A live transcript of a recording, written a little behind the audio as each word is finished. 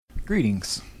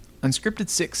Greetings. Unscripted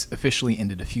 6 officially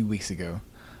ended a few weeks ago,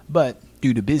 but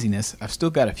due to busyness, I've still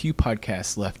got a few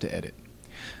podcasts left to edit.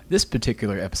 This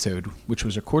particular episode, which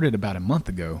was recorded about a month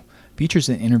ago, features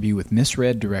an interview with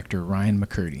Misread director Ryan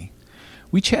McCurdy.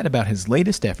 We chat about his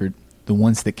latest effort, the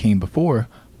ones that came before,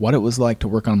 what it was like to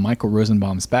work on Michael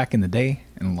Rosenbaum's Back in the Day,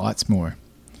 and lots more.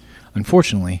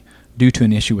 Unfortunately, due to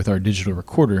an issue with our digital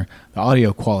recorder, the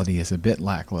audio quality is a bit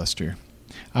lackluster.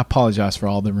 I apologize for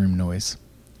all the room noise.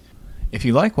 If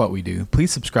you like what we do,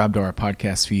 please subscribe to our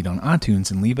podcast feed on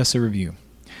iTunes and leave us a review.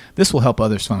 This will help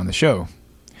others find the show.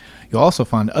 You'll also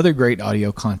find other great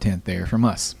audio content there from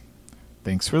us.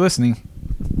 Thanks for listening.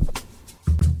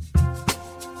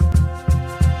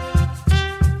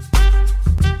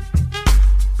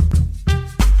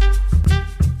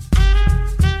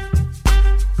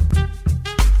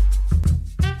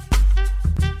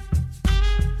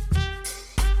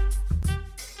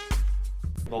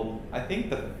 Well, I think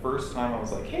the first time I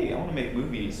was like, hey, I want to make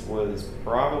movies was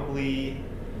probably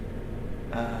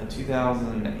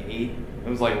 2008. It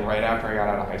was like right after I got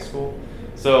out of high school.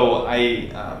 So I,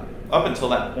 up until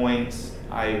that point,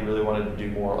 I really wanted to do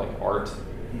more like art,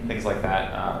 things like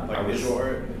that. Like visual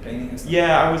art, painting and stuff?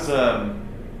 Yeah, I was,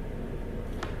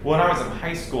 when I was in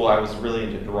high school, I was really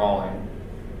into drawing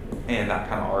and that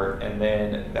kind of art. And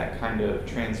then that kind of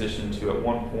transitioned to, at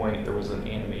one point, there was an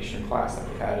animation class that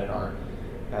we had in our,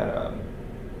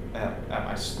 at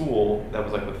my school that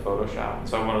was like with Photoshop.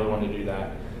 So I really wanted to do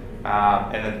that.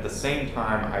 And at the same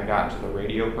time, I got into the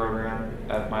radio program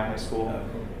at my high school. Oh,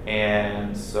 cool.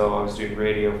 And so I was doing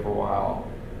radio for a while.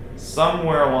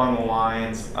 Somewhere along the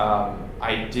lines,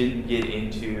 I didn't get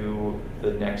into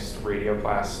the next radio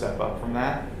class step up from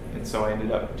that. And so I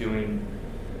ended up doing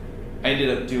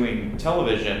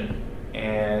television,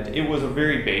 and it was a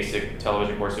very basic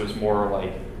television course. It was more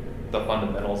like the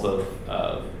fundamentals of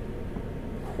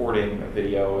recording a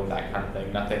video and that kind of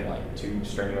thing. Nothing like too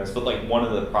strenuous, but like one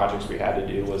of the projects we had to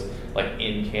do was like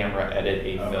in camera edit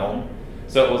a film.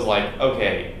 So it was like,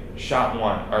 okay, shot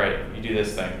one, all right, you do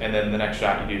this thing, and then the next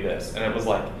shot you do this, and it was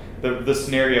like the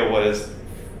scenario was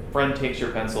friend takes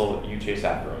your pencil, you chase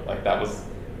after him. Like that was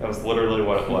literally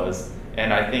what it was.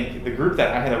 And I think the group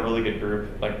that I had a really good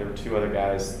group. Like there were two other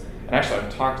guys, and actually I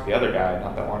talked to the other guy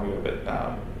not that long ago,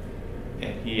 but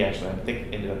and he actually, I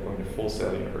think, ended up going to Full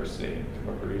Sail University and become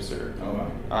a producer. Oh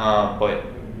wow. But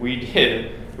we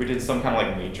did some kind of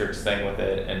like matrix thing with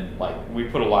it, and like we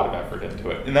put a lot of effort into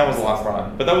it, and that was a lot of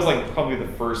fun. But that was like probably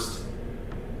the first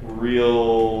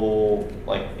real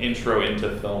like intro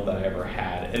into film that I ever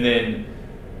had. And then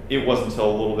it wasn't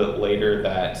until a little bit later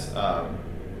that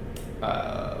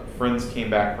friends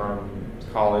came back from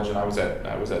college, and I was at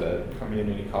a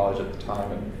community college at the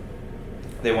time, and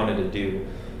they wanted to do.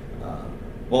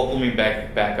 Well, let me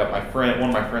back up. One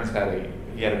of my friends had a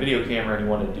video camera, and he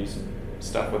wanted to do some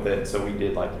stuff with it. So we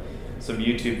did like some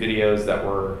YouTube videos that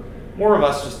were more of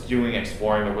us just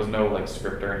exploring. There was no like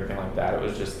script or anything like that. It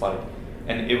was just like,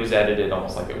 and it was edited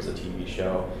almost like it was a TV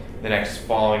show. The next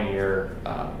following year,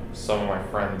 some of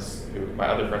my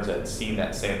other friends had seen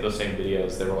those same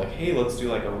videos. They were like, hey, let's do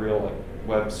like a real like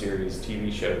web series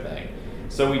TV show thing.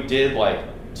 So we did like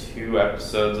 2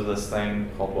 episodes of this thing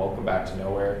called Welcome Back to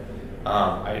Nowhere.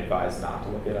 I advise not to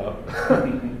look it up,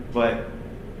 but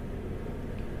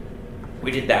we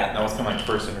did that, and that was kind of my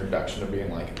first introduction to being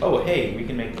like, oh, hey, we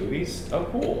can make movies? Oh,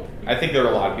 cool. I think there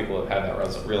are a lot of people that have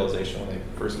had that realization when they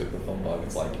first get the film bug.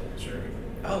 It's like, Sure.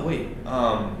 oh, wait,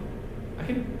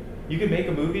 you can make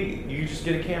a movie, you just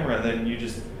get a camera, and then you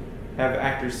just have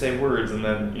actors say words, and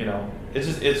then,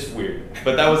 it's weird.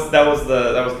 But that was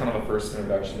kind of a first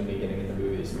introduction to me getting into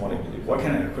movies and wanting to do What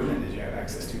film. kind of equipment did you have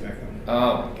access to back then?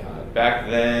 Oh my god. Back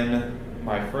then,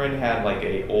 my friend had like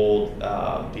a old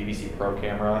DVC Pro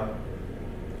camera,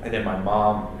 and then my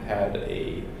mom had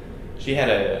it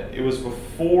was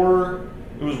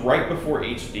right before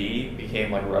HD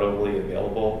became like readily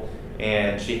available,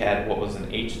 and she had what was an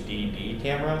HDD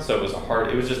camera, so it was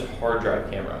just a hard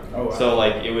drive camera. Oh, wow. So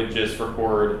like it would just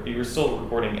record, you were still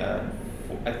recording, I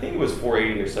think it was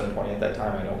 480 or 720 at that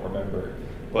time, I don't remember,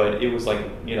 but it was like,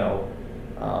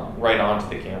 right onto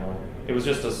the camera. It was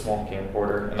just a small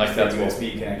camcorder, and like that's what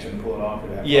USB connection, pull it off.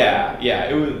 Yeah.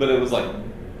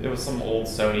 It was some old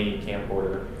Sony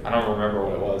camcorder. I don't remember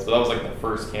what it was, but that was like the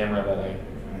first camera that I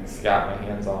got my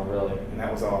hands on, really. And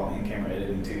that was all in-camera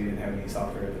editing too. You didn't have any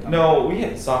software at the time. No, we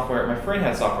had software. My friend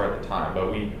had software at the time,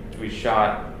 but we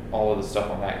shot all of the stuff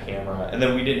on that camera, and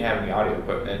then we didn't have any audio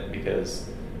equipment because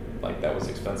like that was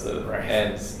expensive. Right.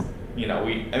 And it's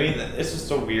just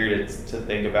so weird to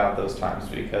think about those times,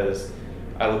 because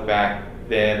I look back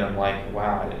then, I'm like,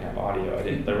 wow, I didn't have audio.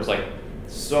 There was like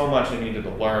so much I needed to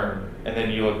learn, and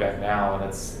then you look back now and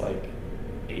it's like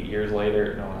 8 years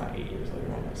later. No, not 8 years later.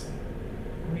 What am I saying?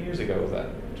 How many years ago was that?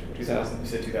 2000. You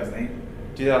said 2008.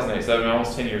 2008. So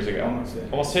almost 10 years ago. Almost.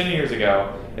 Almost 10 years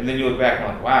ago, and then you look back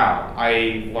and like, wow,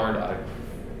 I learned a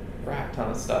crap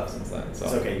ton of stuff since then. So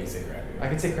it's okay. You can say crap. I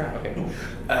can say crap. Okay.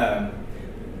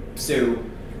 So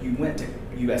you went to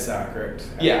USI, correct?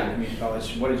 Yeah. Community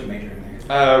college. What did you major in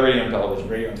there? Radio and television.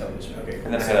 Radio and television. Okay. Cool.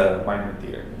 And then I had a minor in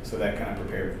theater. So that kind of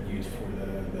prepared you for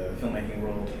the filmmaking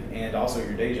world, and also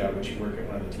your day job, which you work at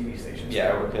one of the TV stations. Yeah,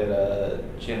 I work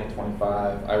at Channel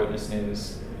 25, Eyewitness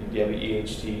News,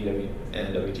 WEHT,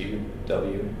 and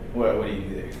WTW. What do you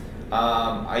do there?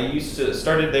 I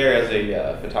started there as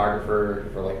a photographer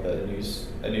for like a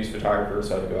news photographer,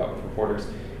 so I'd go out with reporters.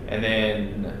 And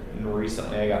then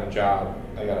recently I got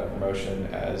a promotion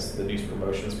as the news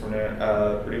promotions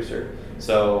producer.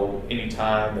 So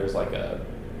anytime there's like a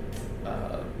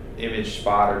image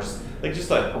spot or like just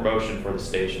like promotion for the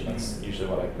station, that's usually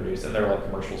what I produce. And they're like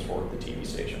commercials for the TV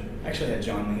station. I actually had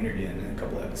John Leonard in a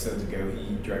couple of episodes ago.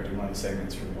 He directed one of the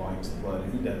segments for Volumes of Blood,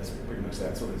 and he does pretty much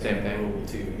that sort of thing. Same thing. Louisville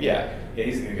too. Yeah. Yeah,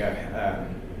 he's a good guy.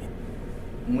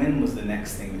 When was the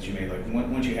next thing that you made? Like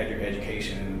once you had your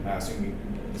education, and I assume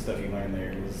the stuff you learned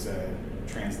there was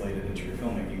translated into your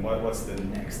filmmaking. What's the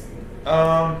next thing?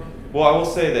 Well, I will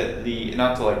say that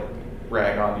not to like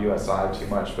rag on USI too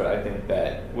much, but I think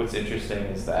that what's interesting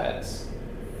is that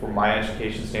from my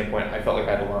education standpoint, I felt like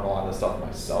I had to learn a lot of this stuff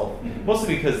myself. Mm-hmm.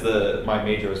 Mostly because my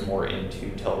major was more into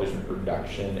television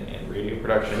production and radio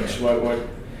production.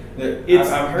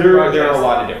 There are a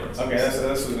lot of differences. Okay, that's what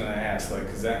I was going to ask. Like,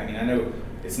 because I know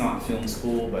it's not film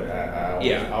school, but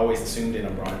I always assumed in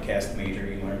a broadcast major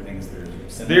you learn things that are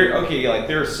similar.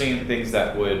 There are same things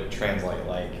that would translate.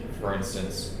 Like, for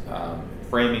instance,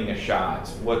 framing a shot.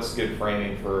 What's good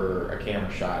framing for a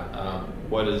camera shot?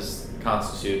 What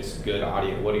constitutes good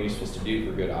audio? What are you supposed to do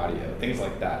for good audio? Things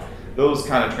like that. Those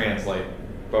kind of translate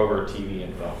over TV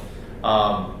and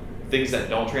film. Things that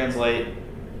don't translate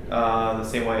the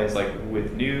same way as like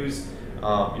with news,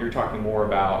 you're talking more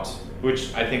about,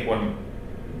 which I think when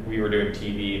we were doing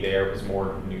TV there was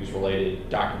more news related,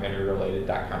 documentary related,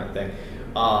 that kind of thing.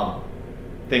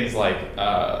 Things like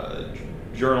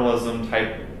journalism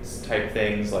type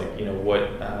things, like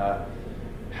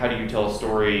how do you tell a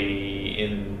story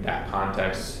in that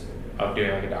context of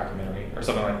doing like a documentary or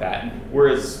something like that.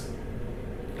 Whereas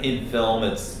in film,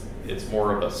 it's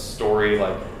more of a story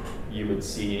like you would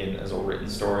see as a written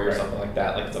story or something like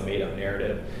that, like it's a made-up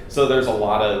narrative. So there's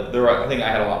I think I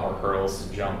had a lot more hurdles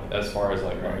to jump as far as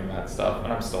like learning that stuff,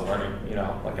 and I'm still learning,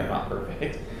 I'm not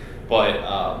perfect.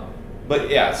 But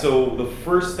yeah, so the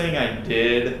first thing I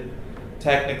did,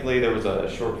 technically there was a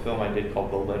short film I did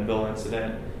called The Linville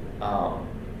Incident.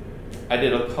 I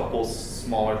did a couple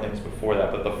smaller things before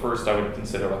that, but the first I would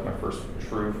consider like my first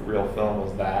true real film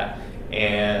was that,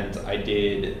 and I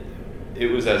did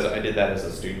that as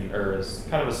a student, or as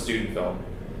kind of a student film.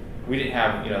 We didn't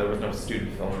have, there was no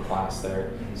student film class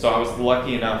there. So I was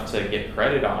lucky enough to get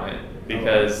credit on it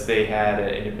because they had an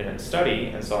independent study.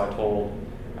 And so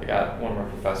I got one of my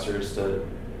professors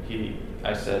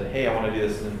I said, hey, I want to do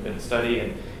this independent study.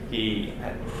 And he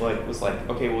was like,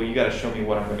 okay, well, you got to show me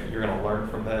what you're going to learn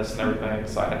from this and everything.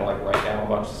 So I had to write down a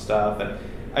bunch of stuff. And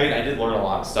I did learn a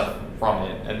lot of stuff from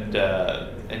it.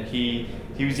 And he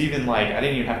was even I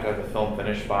didn't even have to have the film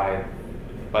finished by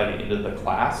the end of the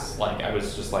class. I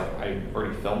was just I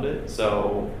already filmed it,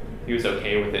 so he was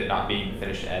okay with it not being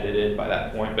finished edited by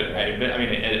that point. But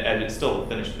it still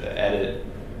finished the edit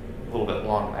a little bit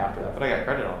long after that. But I got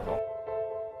credit on it.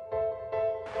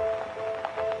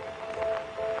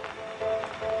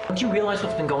 Don't you realize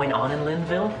what's been going on in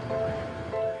Linville?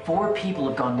 4 people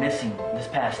have gone missing this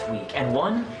past week, and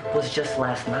one was just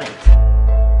last night.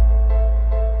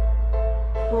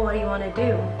 Well, what do you want to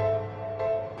do?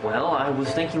 Well, I was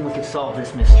thinking we could solve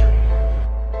this mystery.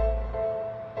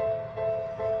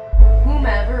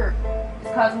 Whomever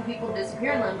is causing people to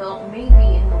disappear in Linville may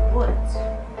be in the woods.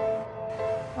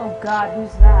 Oh God,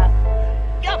 who's that?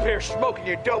 You up here smoking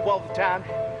your dope all the time,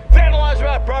 vandalizing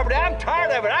my property. I'm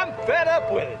tired of it. I'm fed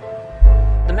up with it.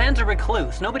 The man's a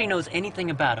recluse. Nobody knows anything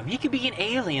about him. He could be an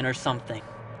alien or something.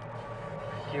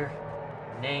 Your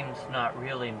name's not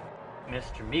really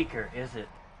Mr. Meeker, is it,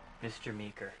 Mr.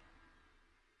 Meeker?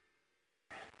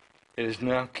 It is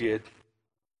now, kid.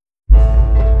 So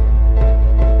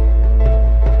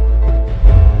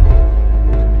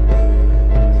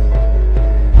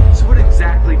what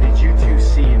exactly did you two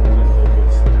see in the Linville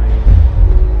woods tonight?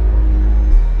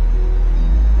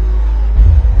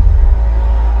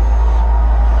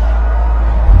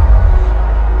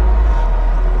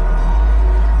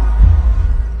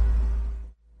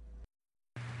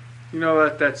 You know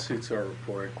what? That suits our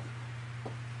report.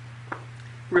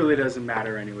 Really doesn't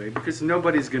matter anyway, because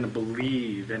nobody's going to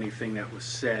believe anything that was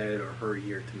said or heard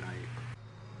here tonight.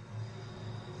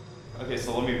 Okay,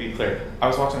 so let me be clear. I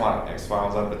was watching a lot of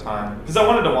X-Files at the time because I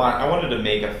wanted to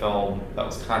make a film that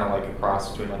was kind of like a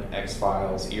cross between like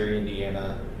X-Files, Erie,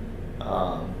 Indiana,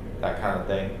 that kind of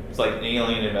thing. It's like an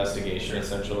alien investigation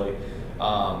essentially.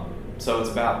 So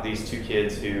it's about these two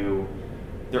kids who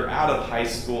they're out of high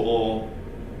school.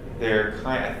 They're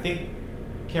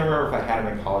can't remember if I had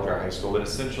them in college or high school, but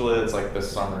essentially it's like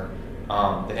this summer.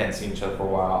 They hadn't seen each other for a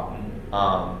while.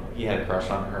 He had a crush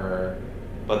on her,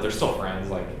 but they're still friends.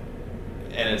 Like.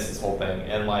 And it's this whole thing,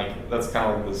 and like that's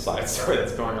kind of like the side story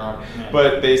that's going on. Yeah.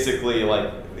 But basically,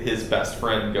 like his best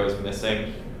friend goes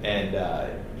missing, and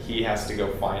he has to go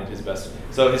find his best.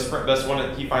 So his best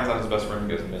one, he finds out his best friend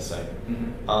goes missing.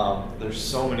 Mm-hmm. There's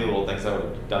so many little things I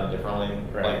would have done differently.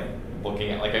 Right. Like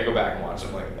looking at, like I go back and watch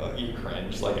them, like you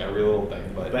cringe, like every little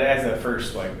thing. But as a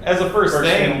first thing, I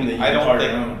don't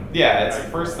think. Yeah, it's the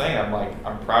first thing.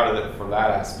 I'm proud of it for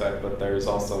that aspect. But there's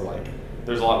also like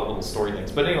there's a lot of little story things.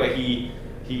 But anyway,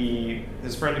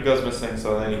 his friend goes missing,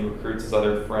 so then he recruits his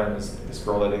other friends, this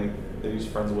girl that he's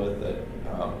friends with, that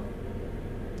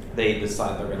they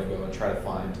decide they're going to go and try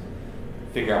to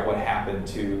figure out what happened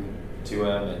to him,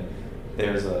 and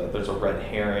there's a red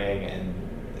herring, and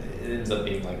it ends up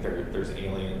being like there's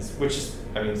aliens, which is,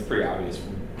 I mean, it's pretty obvious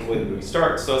from the way the movie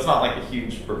starts, so it's not like a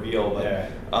huge reveal, but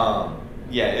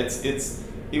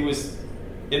it was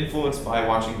influenced by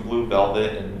watching Blue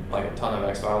Velvet and like a ton of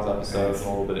X-Files episodes and a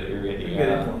little bit of Erie,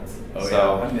 Indiana.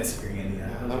 I miss Erie,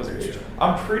 Indiana. That was great.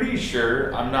 I'm pretty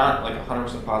sure, I'm not like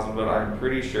 100% positive, but I'm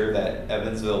pretty sure that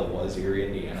Evansville was Erie,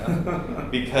 Indiana,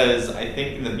 because I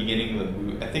think in the beginning of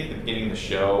the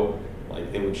show,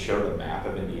 like they would show the map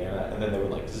of Indiana, and then they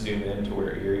would like zoom in to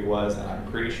where Erie was, and I'm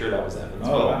pretty sure that was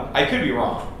Evansville. Oh, wow. I could be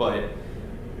wrong, but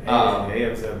it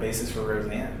was a basis for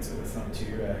Roseanne, so it's not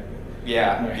too.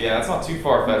 Yeah, it's not too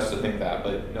far-fetched to think that,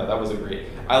 but no, that was a great.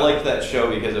 I liked that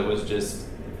show because it was just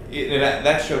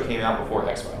that show came out before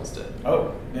X-Files did.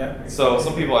 Oh, yeah. So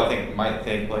some people I think might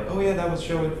think like, oh yeah, that was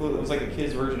show influence. It was like a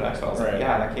kid's version of X-Files. Right. Like,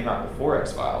 yeah, that came out before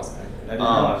X-Files. I didn't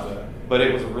realize that. But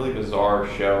it was a really bizarre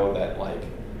show that like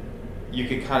you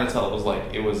could kind of tell it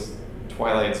was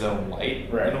Twilight Zone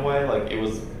light in a way. Like it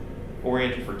was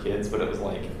oriented for kids, but it was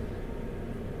like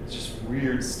just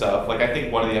weird stuff. Like I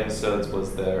think one of the episodes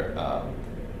was there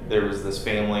was this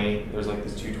family. There's like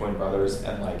these two twin brothers,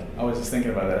 and like I was just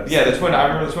thinking about that. Yeah, I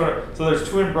remember the twin. So there's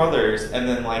twin brothers, and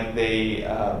then like they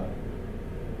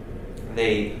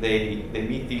meet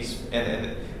these,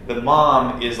 and the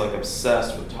mom is like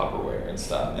obsessed with Tupperware and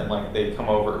stuff, and like they come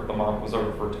over. The mom comes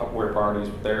over for Tupperware parties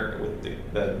with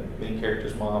the main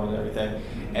character's mom and everything,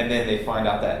 and then they find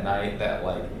out that night that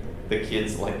like the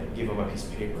kids like give them a piece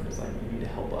of paper and it's like, you need to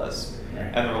help us,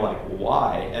 and they're like,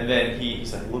 why? And then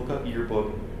he's like, look up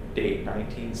yearbook date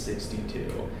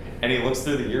 1962, and he looks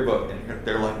through the yearbook and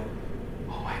they're like,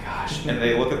 oh my gosh, and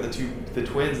they look at the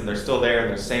twins and they're still there and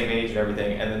they're same age and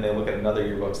everything, and then they look at another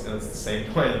yearbook and it's the same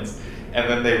twins, and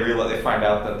then they find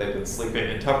out that they've been sleeping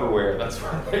in Tupperware. That's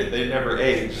why they never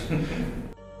age.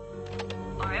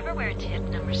 Forever tip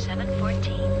number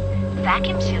 714.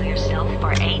 Vacuum seal yourself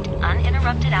for 8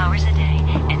 uninterrupted hours a day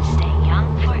and stay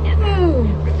young forever.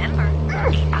 Remember,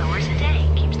 8 hours a day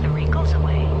keeps the wrinkles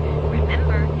away.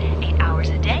 Remember, 8 hours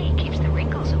a day keeps the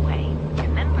wrinkles away.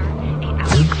 Remember, 8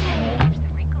 hours a day keeps the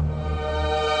wrinkles away.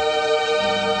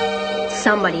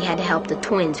 Somebody had to help the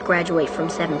twins graduate from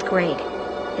 7th grade,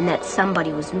 and that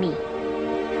somebody was me.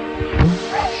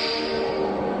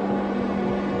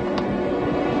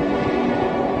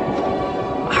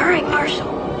 All right,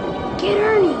 Marshall, get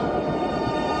Ernie.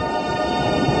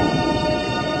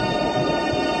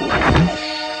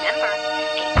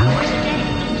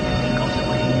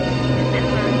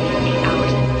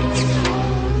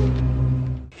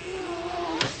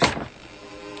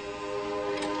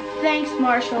 Thanks,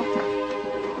 Marshall.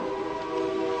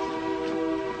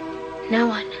 Now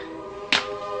what?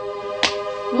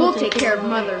 We'll take care of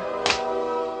Mother. Boys,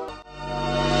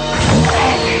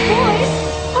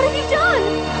 what have you done?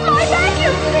 My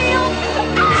vacuum failed!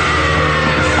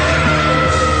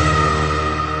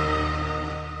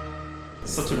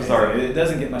 Such a bizarre. It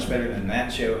doesn't get much better than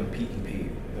that show and Pete and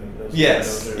Pete.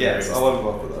 Yes, I love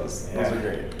both of those. Yeah. Those are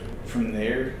great. From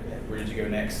there, where did you go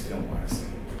next, film-wise?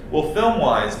 Well,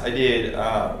 film-wise, I did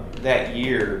that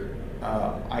year.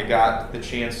 I got the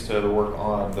chance to work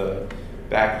on the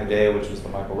back in the day, which was the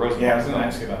Michael Rosenbaum. Yeah, I was going to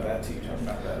ask you about that too. Talk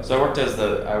about that. So I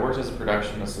worked as a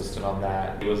production assistant on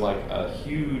that. It was like a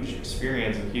huge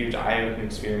experience, a huge eye-opening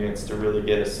experience to really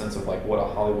get a sense of like what a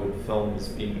Hollywood film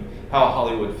is how a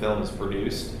Hollywood film is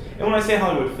produced. And when I say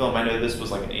Hollywood film, I know this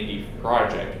was like an indie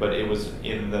project, but it was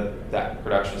in that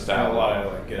production style. A lot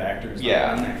of like good actors.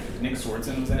 Yeah. Nick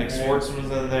Swartzen was in Nick Swartzen was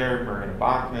in there. Marina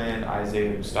Bachmann,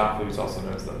 Isaiah Mustafa, who's also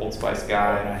known as the Old Spice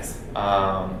guy. Nice.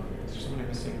 Is there somebody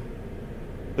missing?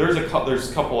 There's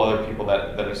a couple other people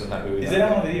that is in that movie. Is it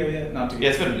out on video yet? Not to yeah,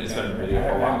 it's been in video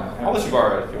for a while now. I'll let you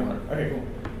borrow it if you want. Okay, cool.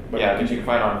 But you can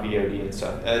find it on VOD and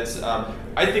stuff. It's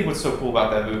I think what's so cool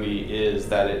about that movie is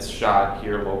that it's shot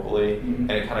here locally,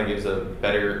 and it kind of gives a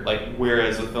better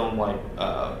whereas a film like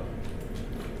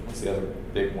what's the other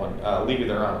big one? League of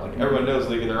Their Own. Like everyone knows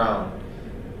League of Their Own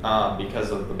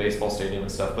because of the baseball stadium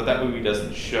and stuff. But that movie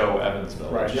doesn't show Evansville.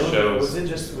 Right. It shows.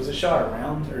 Was it shot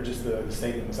around or just the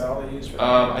stadium? Was that all they used for?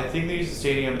 I think they used the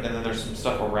stadium, and then there's some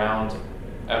stuff around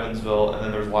Evansville, and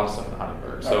then there's a lot of stuff in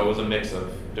Huntingburg. So it was a mix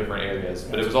of different areas,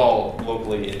 but it was all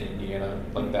locally in Indiana,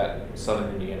 like that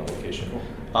southern Indiana location.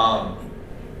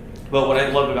 But what I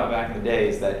loved about back in the day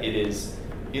is that it is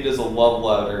a love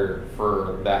letter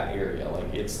for that area.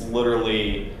 Like it's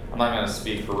literally, I'm not going to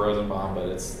speak for Rosenbaum, but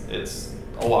it's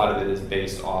a lot of it is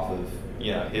based off of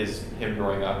him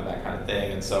growing up and that kind of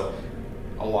thing, and so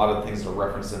a lot of the things that are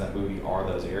referenced in that movie are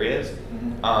those areas.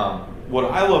 What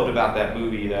I loved about that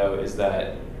movie though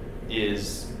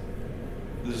is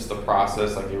just the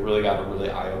process. Like it really got a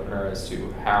really eye opener as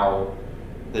to how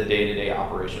the day-to-day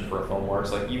operation for a film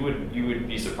works. Like you would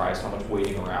be surprised how much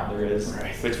waiting around there is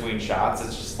between shots.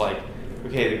 It's just like,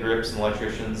 okay, the grips and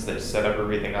electricians, they set up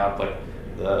everything up. Like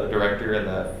the director and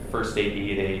the first AD,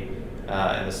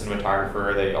 and the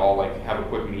cinematographer, they all like have a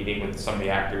quick meeting with some of the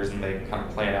actors, and they kind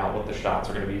of plan out what the shots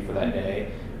are going to be for that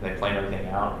day. And they plan everything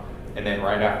out, and then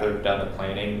right after they've done the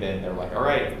planning, then they're like, all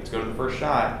right, let's go to the first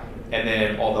shot. And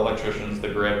then all the electricians, the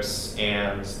grips,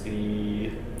 and the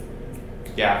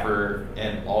gaffer,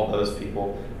 and all those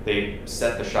people, they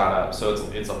set the shot up. So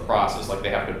it's a process. Like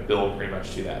they have to build pretty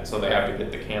much to that. So they have to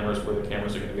get the cameras where the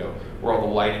cameras are going to go, where all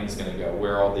the lighting's going to go,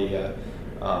 where all the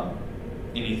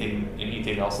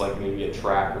anything else, like maybe a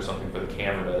track or something for the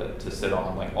camera to sit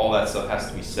on. Like all that stuff has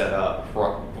to be set up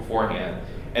beforehand.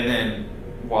 And then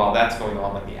while that's going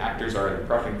on, like the actors are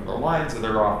prepping for their lines, and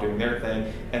they're off doing their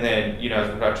thing. And then, as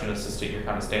a production assistant, you're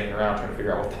kind of standing around trying to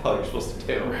figure out what the hell you're supposed to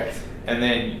do. Right. And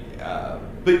then,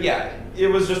 but yeah, it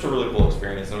was just a really cool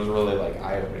experience. And it was really like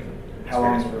eye-opening. How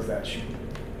long was that shoot?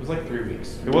 It was like 3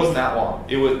 weeks. It wasn't that long.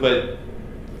 But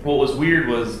what was weird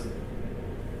was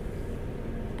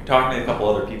talking to a couple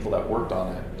other people that worked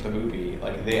on the movie.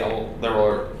 Like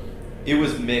it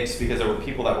was mixed because there were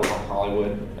people that worked on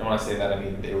Hollywood, and when I say that, I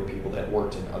mean they were people that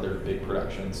worked in other big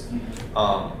productions,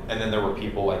 and then there were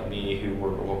people like me who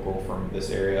were local from this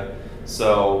area.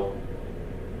 So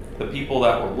the people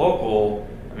that were local,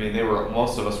 I mean,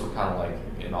 most of us were kind of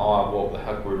like in awe of what the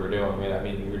heck we were doing. I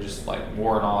mean, we were just like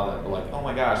more in awe that we're like, oh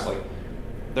my gosh, like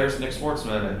there's Nick Swartzen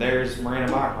and there's Marina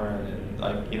Bachmann, and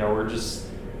like we're just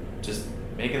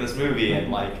making this movie,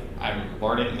 and like I'm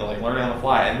learning on the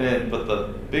fly. And then, but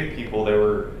the big people, they'd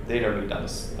already done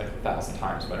this like 1,000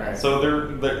 times by now. Right. So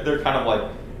they're kind of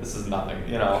like, this is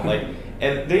nothing, like.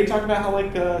 And they talk about how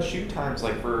like shoot times,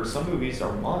 like for some movies,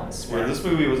 are months, where this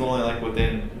movie was only like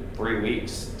within 3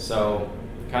 weeks. So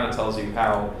it kind of tells you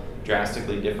how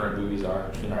drastically different movies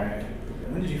are. Right.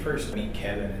 When did you first meet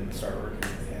Kevin and start working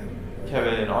with him?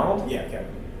 Kevin and Arnold? Yeah,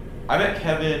 Kevin. I met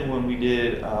Kevin when we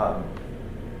did.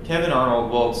 Kevin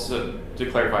Arnold, well, so to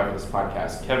clarify for this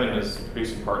podcast, Kevin is a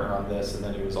producing partner on this, and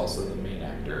then he was also the main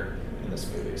actor in this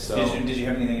movie. So did you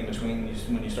have anything in between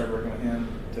when you started working with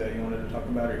him that you wanted to talk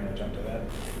about, or you want to jump to that?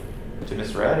 To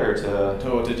Misread, or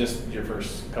to just your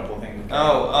first couple of things?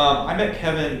 I met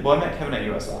Kevin. Well, I met Kevin at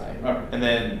USI, okay. And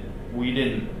then we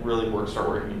didn't really start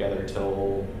working together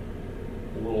until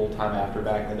a little time after,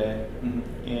 back in the day.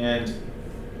 Mm-hmm. And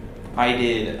I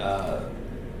did.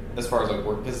 As far as like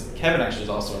work, because Kevin actually is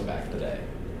also in Back in the Day.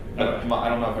 Okay. I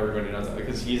don't know if everybody knows that,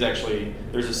 because he's actually,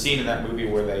 there's a scene in that movie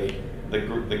where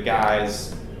the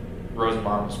guys,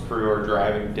 Rosenbaum's crew, are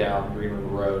driving down Green River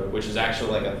Road, which is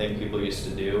actually like a thing people used to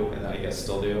do, and I guess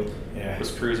still do. Yeah.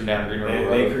 Was cruising down Green River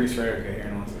Road. They cruise for Erica here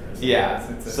in Austin.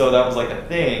 Yeah. So that was like a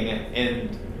thing,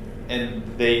 and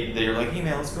they're like, hey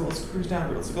man, let's cruise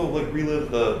down, let's go like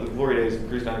relive the glory days and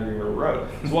cruise down Green River Road.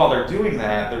 So while they're doing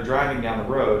that, they're driving down the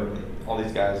road, and all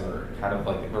these guys are kind of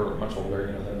like, they're much older, they're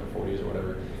in their 40s or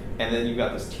whatever. And then you've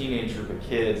got this teenage group of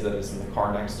kids that is in the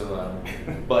car next to them.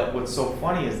 But what's so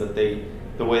funny is that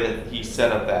the way that he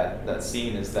set up that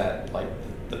scene is that like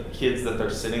the kids that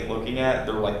they're sitting looking at,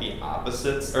 they're like the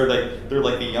opposites, or like they're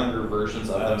like the younger versions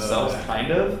of themselves,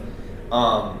 kind of.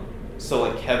 So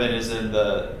like Kevin is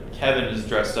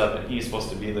dressed up, and he's supposed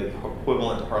to be the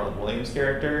equivalent to Harlan Williams'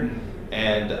 character,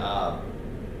 and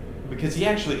because he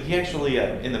actually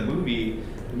in the movie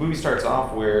starts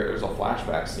off where there's a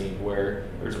flashback scene where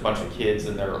there's a bunch of kids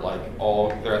and they're at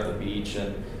the beach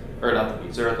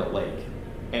they're at the lake,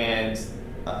 and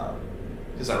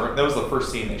because that was the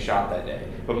first scene they shot that day.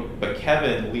 But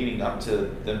Kevin, leading up to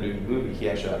them doing the movie, he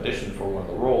actually auditioned for one of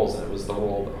the roles, and it was the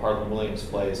role that Harlan Williams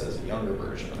plays as a younger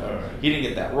version of him. Right. He didn't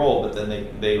get that role, but then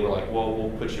they were like, well,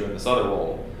 we'll put you in this other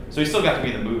role. So he still got to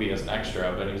be in the movie as an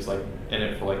extra, but he was like in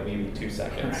it for like maybe 2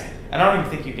 seconds. Right. And I don't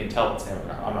even think you can tell it's him or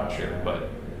not. I'm not sure, but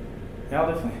yeah,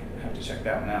 I'll definitely have to check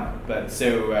that one out. But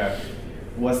so,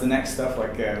 was the next stuff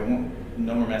like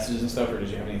no more messages and stuff, or did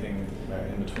you have anything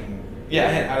in between? Yeah,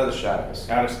 I had Out of the Shadows.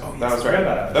 That was right.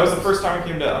 That was the first time I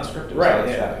came to Unscripted. Right. Out of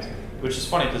the Shadows, which is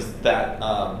funny because that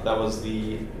was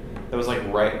the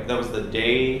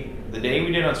day we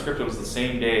did Unscripted was the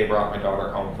same day I brought my daughter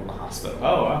home from the hospital.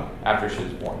 Oh wow! After she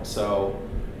was born, so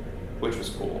which was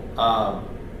cool.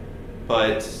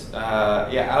 But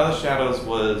Out of the Shadows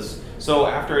was so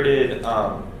after I did.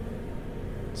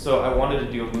 So I wanted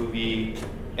to do a movie,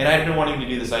 and I'd been wanting to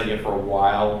do this idea for a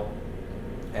while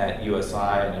at USI,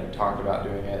 and I talked about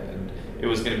doing it, and it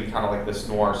was going to be kind of like this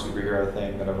noir superhero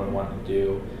thing that I've been wanting to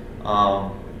do.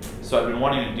 So I've been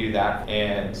wanting to do that,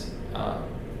 and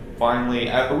finally,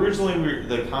 originally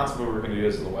the concept we were going to do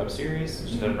this as a web series,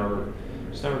 just never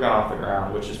got off the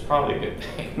ground, which is probably a good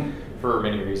thing for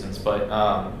many reasons. But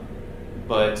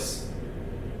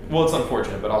well, it's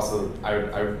unfortunate, but also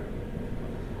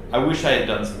I wish I had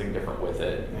done something different with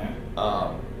it.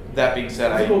 Yeah. That being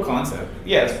said, it's a cool concept.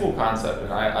 Yeah, it's a cool concept,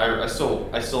 and I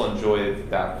still enjoy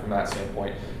that from that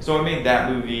standpoint. So I made that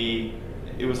movie.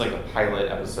 It was like a pilot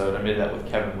episode. I made that with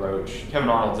Kevin Roach. Kevin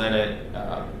Arnold's in it.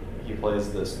 He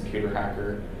plays this computer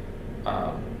hacker,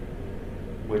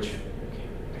 which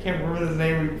I can't remember his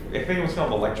name. I think it was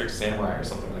called Electric Samurai or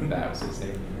something like that. Was his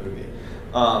name in the movie.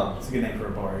 It's a good name for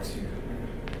a bar too.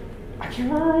 I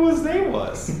can't remember what his name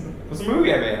was. It was a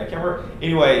movie I made. I can't remember.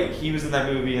 Anyway, he was in that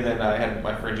movie, and then I had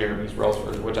my friend Jeremy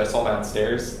Relsford, which I saw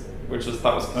downstairs, which was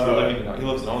thought was he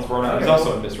lives in Owensboro now. He's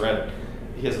also in Misread.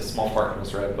 He has a small part in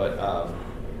Misread, but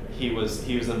he was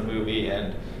in the movie,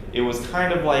 and it was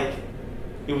kind of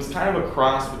a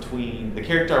cross between the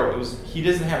character. He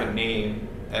doesn't have a name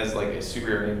as like a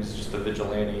superhero name. He's just a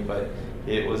vigilante, but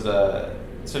it was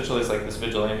essentially it's like this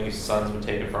vigilante whose son's been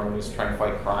taken from him, who's trying to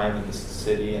fight crime in this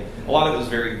city, and a lot of it was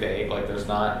very vague. Like there's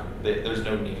no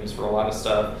names for a lot of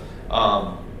stuff.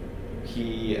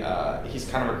 He's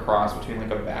kind of a cross between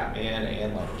like a Batman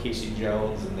and like Casey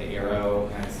Jones and the Arrow.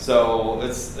 Nice. So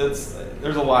it's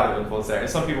there's a lot of influence there. And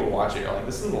some people watch it, are like,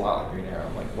 this is a lot like Green Arrow.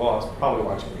 I'm like, well, I was probably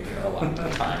watching Green Arrow a lot of the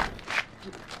time.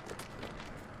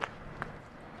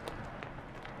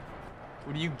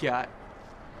 What do you got?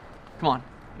 Come on,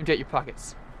 empty out your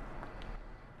pockets.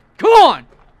 Come on!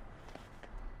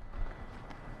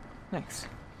 Thanks.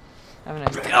 Have a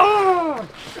nice day.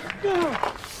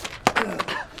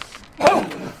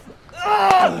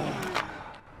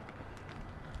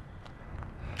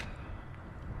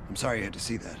 I'm sorry you had to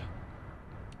see that.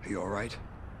 Are you all right?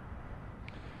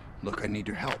 Look, I need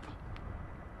your help.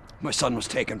 My son was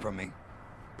taken from me,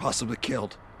 possibly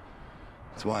killed.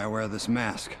 That's why I wear this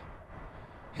mask.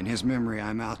 In his memory,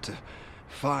 I'm out to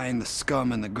find the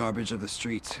scum and the garbage of the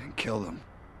streets and kill them.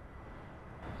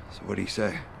 So what do you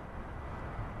say?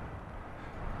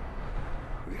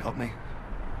 Will you help me?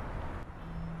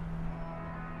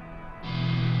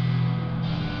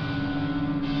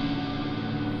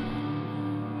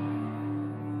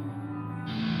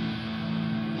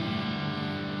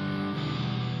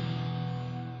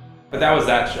 But that was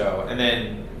that show, and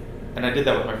I did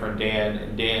that with my friend Dan,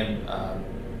 and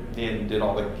Dan did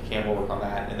all the camera work on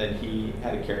that, and then he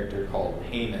had a character called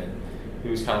Heyman,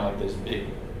 who was kind of like this big,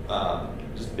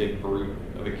 just big brute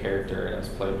of a character, and it was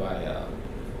played by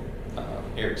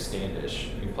Eric Standish,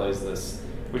 who plays this,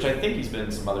 which I think he's been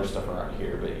in some other stuff around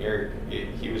here, but Eric,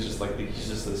 he was just like, he's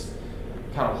just this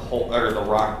kind of the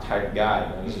Rock type guy,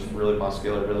 you know, he's just really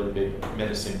muscular, really big,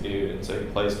 menacing dude, and so he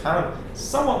plays kind of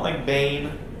somewhat like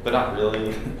Bane, but not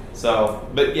really. So,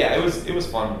 but yeah, it was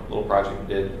fun little project we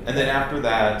did. And then after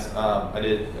that, I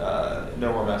did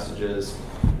No More Messages,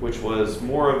 which was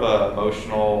more of a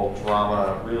emotional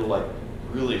drama,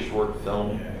 really short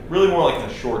film. Yeah. Really more like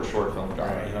a short film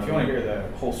drama. Right. You know if you want to hear the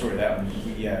whole story of that one,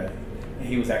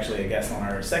 he was actually a guest on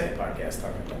our second podcast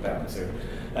talking about that one. So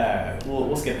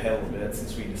we'll skip ahead a little bit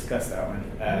since we discussed that one,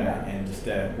 and just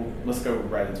let's go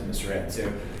right into Misread.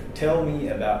 So tell me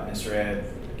about Misread.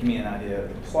 Give me an idea of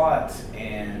the plot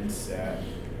and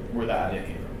where the idea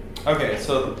came from. Okay,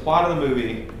 so the plot of the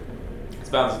movie, it's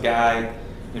about this guy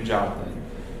named Jonathan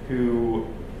who,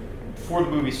 before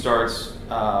the movie starts,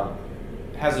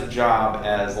 has a job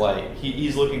as like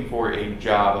he's looking for a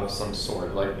job of some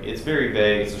sort. Like it's very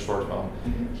vague. It's a short film.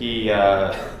 He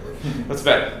that's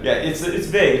bad. Yeah, it's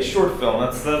vague. It's short film.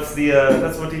 That's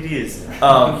what it is.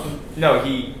 No,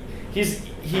 he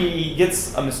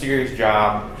gets a mysterious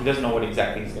job. He doesn't know what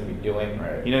exactly he's going to be doing.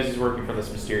 Right. He knows he's working for this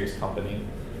mysterious company.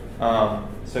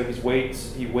 So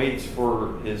he waits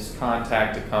for his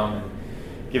contact to come and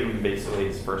give him basically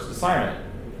his first assignment.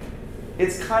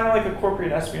 It's kind of like a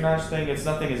corporate espionage thing. It's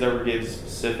nothing he's ever given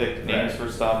specific names for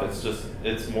stuff.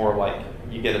 It's more like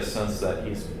you get a sense that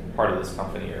he's part of this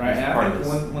company. Or right, he's and part I of think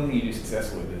this. one thing you do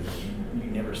successful with is you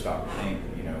never stop to think,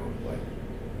 like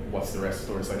what's the rest of the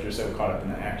story. It's like you're so caught up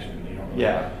in the action, you don't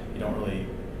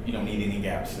need any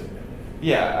gaps.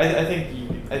 Yeah, I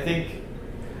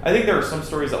think there are some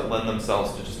stories that lend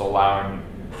themselves to just allowing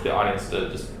the audience to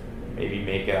just maybe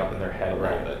make it up in their head a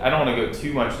little bit. I don't want to go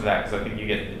too much to that because I think you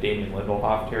get into Damien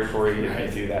Lindelof territory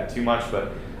if you do that too much.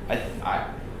 But I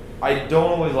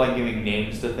don't always like giving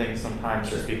names to things sometimes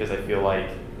just because I feel like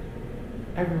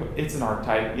it's an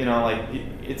archetype. Like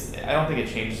I don't think it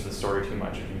changes the story too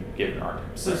much if you give an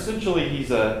archetype. So essentially, he's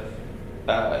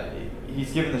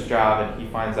given this job and he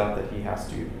finds out that he has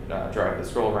to drive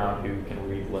this girl around who can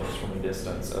read lips from a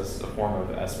distance as a form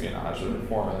of espionage, or a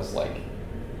form of like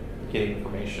getting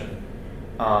information.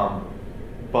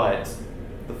 But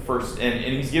the first, and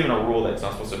he's given a rule that he's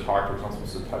not supposed to talk to her, he's not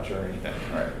supposed to touch her or anything.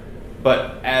 Right.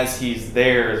 But as he's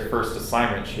there, his first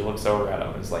assignment, she looks over at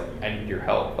him and is like, I need your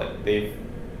help. Like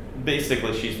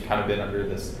she's kind of been under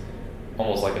this,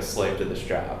 almost like a slave to this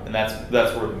job. And that's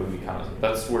where the movie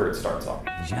that's where it starts off.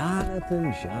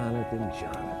 Jonathan.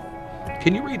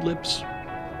 Can you read lips?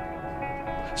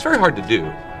 It's very hard to do.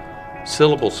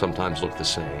 Syllables sometimes look the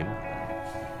same.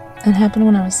 It happened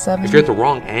when I was 7. If you're at the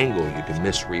wrong angle, you can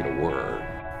misread a word.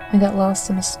 I got lost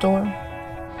in a store.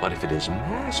 But if it is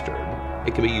mastered,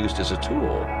 it can be used as a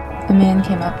tool. A man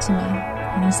came up to me,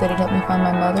 and he said he'd help me find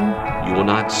my mother. You will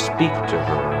not speak to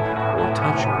her or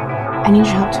touch her. I need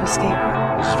your help to escape.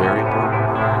 This is very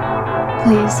important.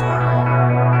 Please.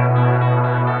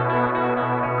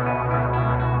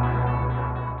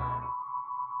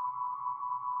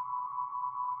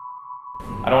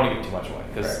 I don't want to give too much away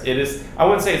because it is. I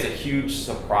wouldn't say it's a huge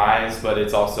surprise, but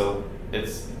it's also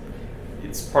it's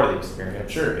part of the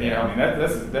experience. Sure, I mean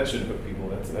that should hook people.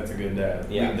 That's a good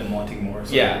lead them wanting more.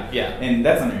 So yeah, and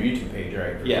that's on your YouTube page,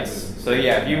 right? Yes. So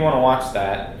if you want to watch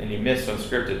that and you missed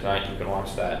Unscripted tonight, you can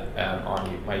watch that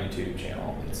on my YouTube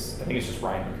channel. I think it's just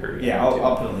Ryan McCurdy. Yeah,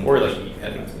 I'll put a link. Or like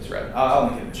I think it's Misread. I'll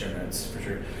link it in the show notes for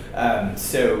sure.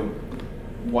 So,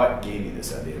 what gave you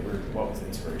this idea? What was the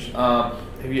inspiration?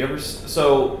 Have you ever?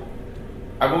 So,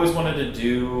 I've always wanted to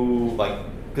do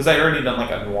because I already done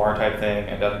like a noir type thing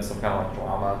and done some kind of like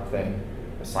drama thing,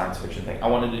 a science fiction thing. I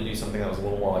wanted to do something that was a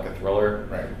little more like a thriller.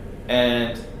 Right.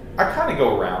 And I kind of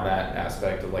go around that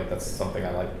aspect of that's something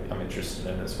I'm interested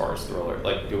in as far as thriller,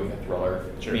 like doing a thriller.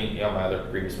 Sure. I mean, my other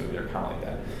previous movies are kind of like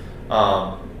that.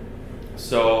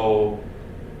 So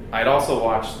I'd also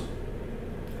watched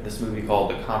this movie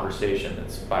called The Conversation.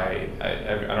 It's by I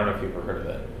don't know if you've ever heard of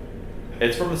it.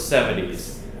 It's from the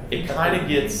 70s. It kind of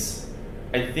gets,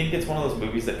 I think it's one of those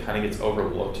movies that kind of gets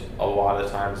overlooked a lot of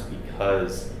times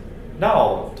because, not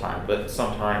all of the time, but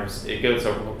sometimes it goes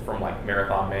overlooked from like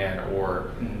Marathon Man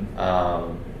or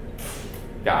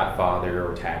Godfather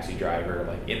or Taxi Driver,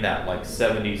 like in that like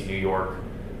 70s New York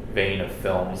vein of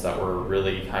films that were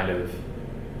really kind of,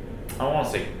 I don't want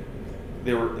to say,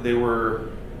 they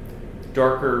were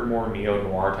darker, more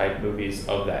neo-noir type movies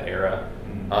of that era.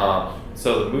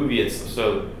 So the movie,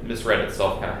 Misread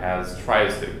itself kind of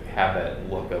tries to have that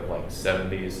look of like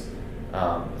 70s.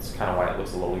 It's kind of why it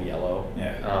looks a little yellow.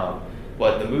 Yeah.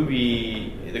 But the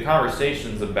movie, The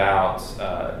Conversation's about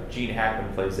Gene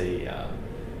Hackman plays a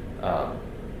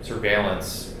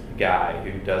surveillance guy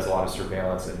who does a lot of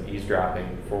surveillance and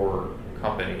eavesdropping for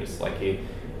companies.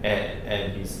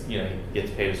 And he's he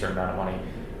gets paid a certain amount of money.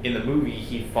 In the movie,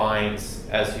 he finds,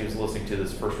 as he was listening to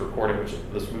this first recording, which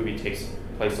this movie takes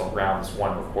place around this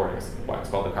one recording, it's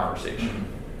called The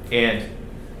Conversation. And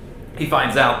he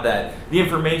finds out that the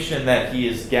information that he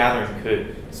is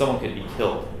gathering someone could be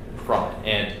killed from it.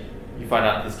 And you find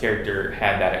out his character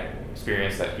had that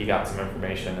experience, that he got some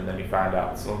information, and then you find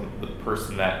out the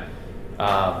person that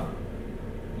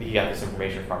he got this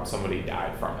information from, somebody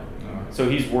died from it. So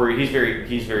he's worried. He's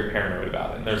very paranoid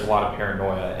about it, and there's a lot of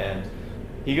paranoia. And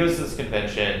he goes to this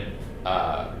convention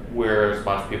where there's a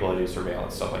bunch of people that do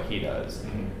surveillance stuff like he does.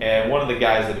 Mm-hmm. And one of the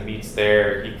guys that he meets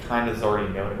there, he kind of has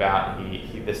already known about.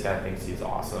 He this guy thinks he's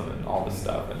awesome and all this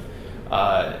stuff. And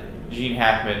Gene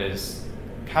Hackman is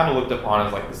kind of looked upon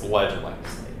as like this legend. Like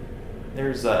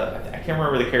there's I can't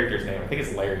remember the character's name. I think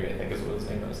it's Larry. I think is what his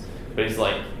name is. But he's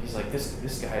like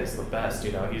this guy is the best.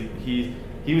 You know,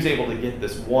 he was able to get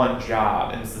this one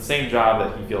job, and it's the same job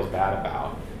that he feels bad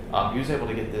about. He was able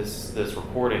to get this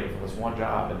recording from this one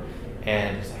job,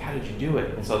 and he's like, how did you do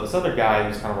it? And so this other guy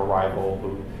who's kind of a rival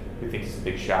who thinks he's a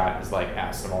big shot is like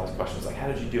asking him all these questions like, how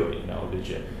did you do it? You know, did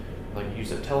you like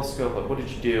use a telescope? Like, what did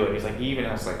you do? And he's like, he even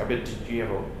asked like, I bet did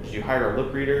you hire a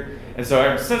lip reader? And so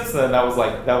ever since then, that was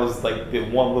like the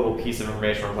one little piece of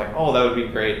information where I was like, oh, that would be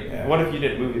great. Yeah. What if you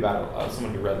did a movie about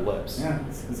someone who read lips? Yeah,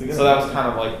 it's a good so that was kind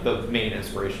of like the main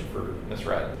inspiration for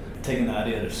Misread. Taking the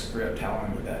idea to script, how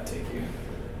long would that take you?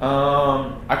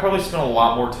 I probably spent a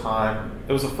lot more time.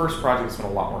 It was the first project I spent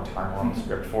a lot more time on the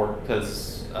script for,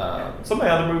 because some of my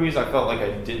other movies I felt like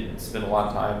I didn't spend a lot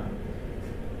of time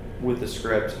with the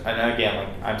script. And again, like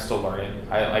I'm still learning.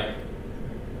 I like,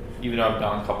 even though I've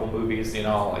done a couple movies, you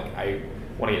know, like I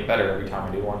want to get better every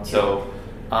time I do one. So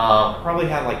probably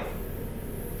had like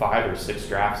 5 or 6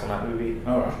 drafts on that movie.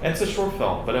 Oh, wow. And it's a short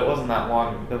film, but it wasn't that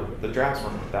long. The drafts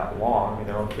weren't that long. I mean,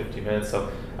 they're only 15 minutes.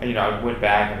 So, you know, I went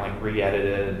back and like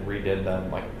re-edited and redid them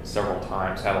like several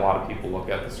times. Had a lot of people look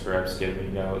at the scripts, give me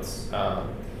notes.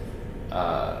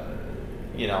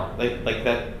 You know, like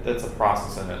that's a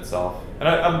process in itself. And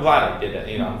I'm glad I did it.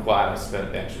 You know, I'm glad I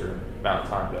spent the extra amount of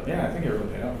time doing it. Yeah, I think it really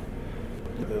paid off.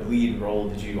 The lead role,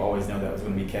 did you always know that was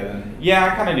going to be Kevin? Yeah,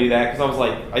 I kind of knew that because I was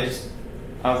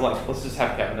like, let's just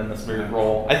have Kevin in this movie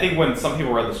role. I think when some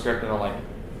people read the script and they're like,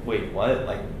 wait, what?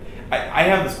 Like, I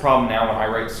have this problem now when I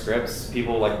write scripts.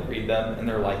 People like read them and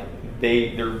they're like,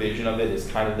 their vision of it is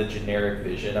kind of the generic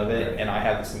vision of it, and I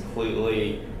have this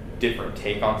completely different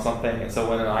take on something. And so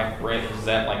when I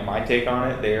present like my take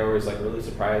on it, they're always like really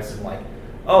surprised and like,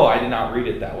 oh, I did not read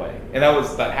it that way. And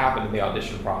that happened in the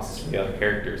audition process for the other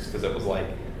characters, because it was like,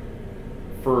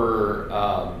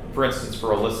 for instance,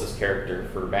 for Alyssa's character,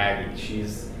 for Maggie,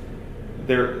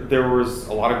 there was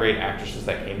a lot of great actresses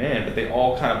that came in, but they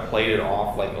all kind of played it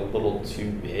off like a little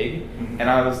too big. Mm-hmm. And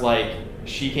I was like,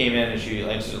 she came in and she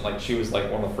was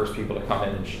like one of the first people to come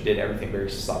in, and she did everything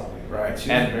very subtly. Right. She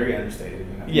was very understated.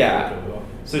 You know? Yeah. Really well.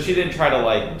 So she didn't try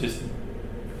to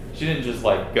she didn't just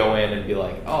like go in and be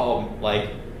like, oh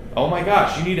my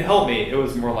gosh, you need to help me. It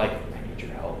was more like, I need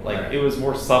your help. Like, right. It was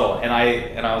more subtle, and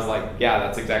I was like, yeah,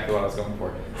 that's exactly what I was going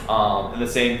for. And the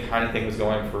same kind of thing was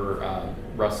going for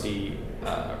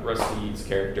Rusty's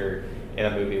character in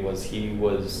a movie.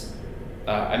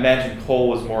 I imagine Cole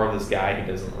was more of this guy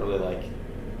who doesn't really like.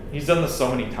 He's done this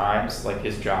so many times, like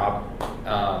his job,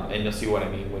 and you'll see what I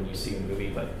mean when you see the movie.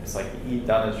 But it's like he's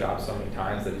done his job so many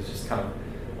times that he's just kind of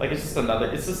like it's just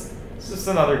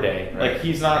another day. Right. Like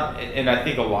he's not, and I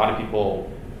think a lot of people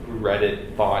who read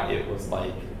it thought it was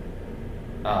like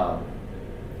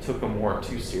took him more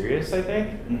too serious. I think,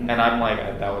 mm-hmm. And I'm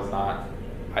like that was not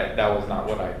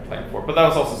what I planned for. But that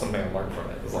was also something I learned from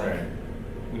it. It's like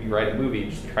when you write a movie, you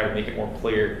just try to make it more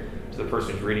clear to the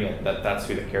person who's reading it that that's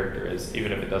who the character is,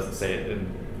 even if it doesn't say it in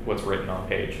what's written on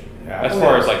page. Yeah, as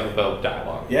far as like the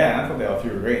dialogue. Yeah, I thought they all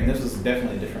three were great, and this was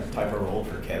definitely a different type of role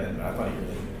for Kevin. But I thought he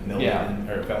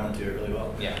really fell into it really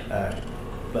well. Yeah.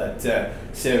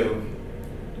 So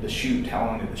the shoot. How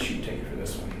long did the shoot take you for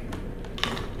this one?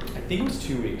 I think it was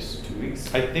 2 weeks. 2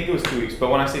 weeks. I think it was 2 weeks, but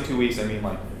when I say 2 weeks, I mean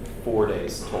like 4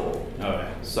 days total. Okay.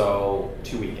 So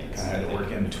 2 weekends. Kind of had to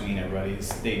work in between everybody's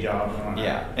day job.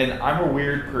 Yeah, and I'm a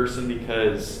weird person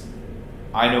because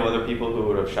I know other people who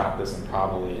would have shot this in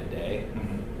probably a day,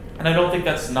 mm-hmm. And I don't think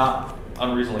that's not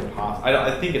unreasonably possible.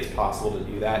 I think it's possible to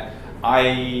do that.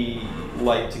 I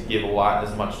like to give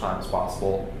as much time as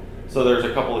possible. So there's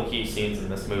a couple of key scenes in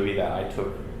this movie that I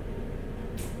took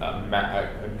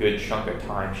a good chunk of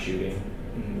time shooting,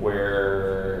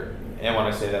 mm-hmm. And when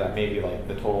I say that, maybe like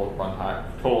the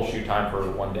total shoot time for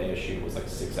one day of shoot was like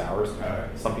 6 hours.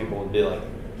 Some people would be like,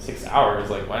 6 hours?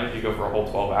 Like, why did you go for a whole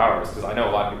 12 hours? Because I know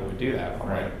a lot of people would do that. I'm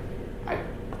like,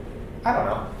 I don't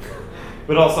know.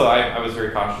 But also, I was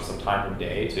very conscious of time of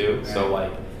day too. Yeah. So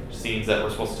like, scenes that were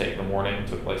supposed to take in the morning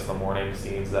took place in the morning.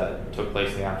 Scenes that took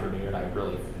place in the afternoon, I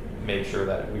really made sure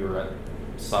that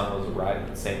sun was right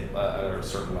at a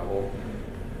certain level.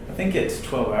 I think it's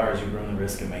 12 hours. You run the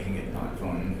risk of making it not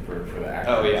fun for the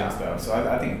actors and stuff. So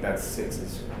I think that's 6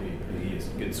 is pretty is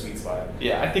a good sweet spot.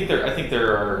 Yeah, I think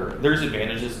there's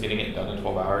advantages getting it done in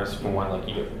 12 hours. For one, like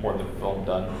you get more of the film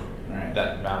done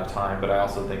that amount of time. But I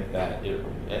also think that it,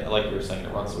 like you were saying,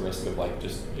 it runs the risk of like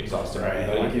just exhausting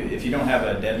everybody. Like if you don't have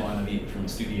a deadline to meet from a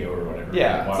studio or whatever.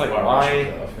 Yeah, why, it's like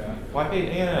why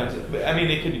pay? Yeah, I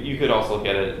mean, you could also look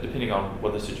at it depending on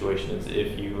what the situation is.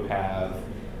 If you have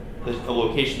the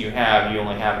location you have, you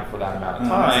only have it for that amount of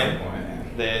time,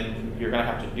 then you're gonna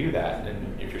have to do that.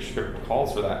 And if your script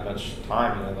calls for that much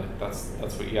time, you know, like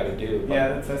that's what you got to do. But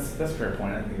yeah, that's a fair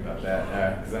point. I think about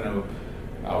that because I know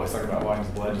I always talk about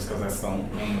Walking Blood just because that's the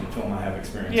main film I have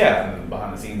experience with. And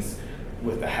behind the scenes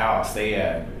with the house, they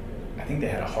I think they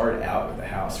had a hard out with the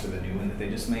house for the new one that they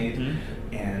just made,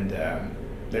 and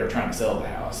they were trying to sell the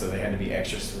house, so they had to be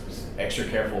extra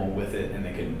careful with it, and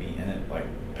they couldn't be in it like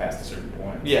past a certain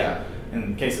point. Yeah. So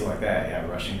in cases like that, yeah,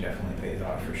 rushing definitely pays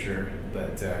off for sure.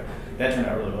 But that turned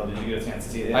out really well. Did you get a chance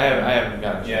to see it? I haven't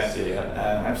gotten a chance to see it yet.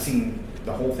 I've seen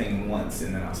the whole thing once,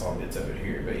 and then I saw bits of it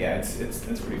here. But yeah,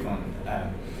 it's pretty fun.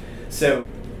 So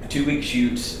 2-week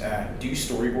shoot. Do you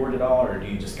storyboard at all, or do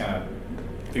you just kind of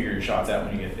figure your shots out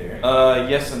when you get there?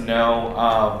 Yes and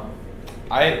no.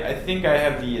 I think I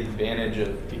have the advantage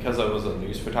of, because I was a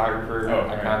news photographer,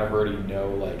 I kind of already know,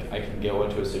 like, I can go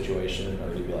into a situation and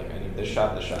already be like, I need this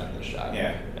shot, and this shot,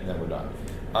 and then we're done.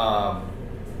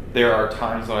 There are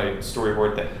times when I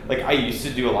storyboard that, like, I used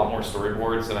to do a lot more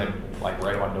storyboards than I, like,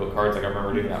 write on note cards. Like, I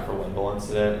remember doing that for Linville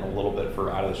Incident and a little bit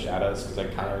for Out of the Shadows, because I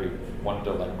kind of already wanted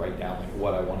to, like, write down, like,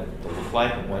 what I wanted it to look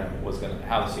like and when it was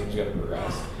how the scene was going to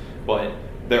progress. But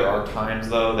there are times,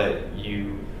 though, that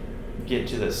you get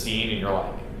to the scene and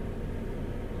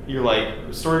you're like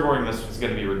storyboarding this is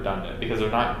going to be redundant because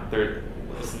there's not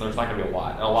going to be a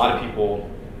lot, and a lot of people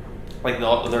like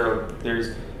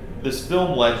there's this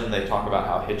film legend. They talk about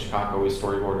how Hitchcock always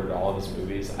storyboarded all of his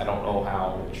movies. I don't know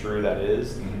how true that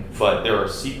is, but there are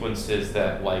sequences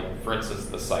that, like, for instance,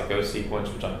 the Psycho sequence,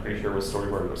 which I'm pretty sure was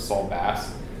storyboarded with Saul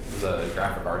Bass, who's a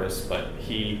graphic artist, but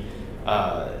he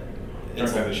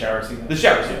it's like the shower sequence? The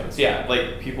shower sequence, yeah.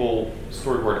 Like, people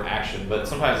storyboard action, but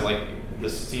sometimes, like, the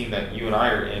scene that you and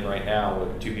I are in right now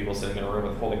with 2 people sitting in a room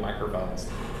with holding microphones,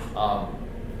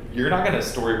 you're not going to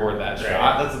storyboard that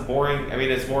shot. That's boring. I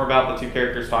mean, it's more about the 2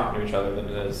 characters talking to each other than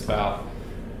it is about,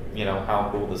 you know, how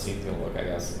cool the scene's going to look, I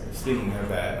guess. Speaking of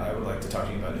that, I would like to talk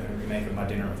to you about doing a remake of My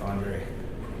Dinner with Andre.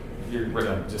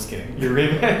 Just kidding. Your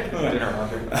remake?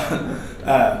 Dinner with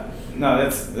Andre. No,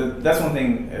 that's one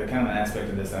thing, kind of an aspect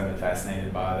of this that I've been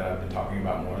fascinated by, that I've been talking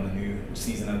about more in the new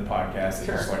season of the podcast. Is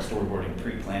just like storyboarding,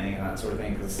 pre-planning, and that sort of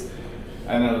thing. Because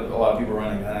I know a lot of people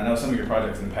running, and I know some of your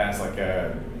projects in the past, like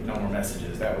No More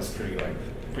Messages, that was pretty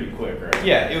quick, right?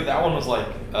 Yeah, that one was like,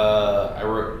 I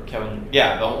wrote Kevin.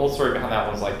 Yeah, the whole story behind that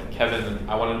one was like Kevin.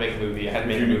 I wanted to make a movie. I had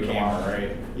made a movie camera,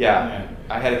 right? Yeah,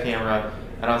 I had a camera.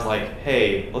 And I was like,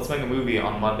 hey, let's make a movie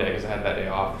on Monday, because I had that day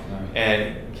off.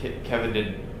 And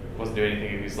Kevin wasn't doing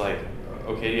anything. He was like,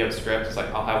 okay, do you have a script? It's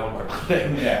like, I'll have one by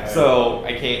Monday. So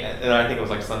I came, and I think it was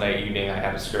like Sunday evening, I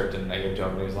had a script, and I gave it to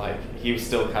him, and he was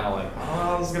still kind of like,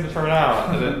 oh, this is going to turn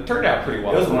out. And it turned out pretty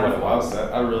well. It was wonderful.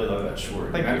 I really love that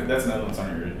short. That's another one's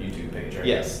on your YouTube page, right?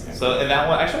 Yes. Yeah. So, and that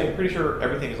one, actually, I'm pretty sure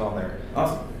everything is on there.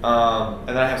 Awesome. And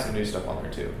then I have some new stuff on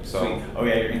there, too. So. Sweet. Oh,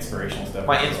 yeah, your inspirational stuff.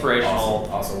 My inspirational.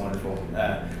 Also wonderful.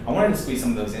 I wanted to squeeze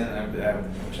some of those in, and I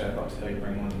wish I thought to tell you to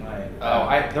bring one tonight.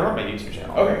 They're on my YouTube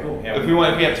channel. Okay, cool. Yeah, if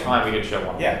we have time, we can show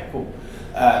one. Yeah, cool.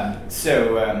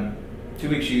 So,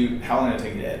 2-week shoot, how long did it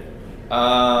take you to edit?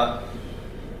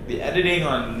 The editing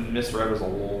on Misread was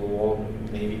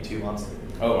maybe 2 months.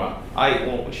 Oh,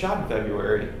 wow. We shot in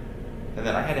February, and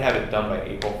then I had to have it done by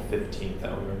April 15th.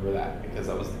 I remember that because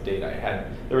that was the date I had.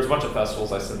 There was a bunch of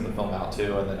festivals I sent the film out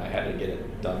to, and then I had to get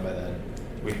it done by then.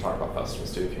 We can talk about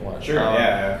festivals too if you want. Sure,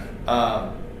 yeah.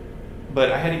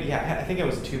 But I think it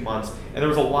was 2 months, and there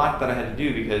was a lot that I had to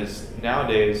do because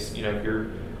nowadays, you know, if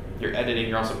you're editing,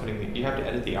 you're also you have to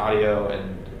edit the audio,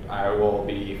 and I will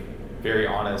be very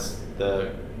honest,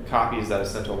 the copies that I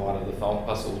sent to a lot of the film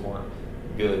festivals weren't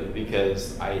good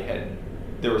because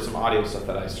there was some audio stuff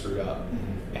that I screwed up,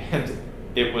 and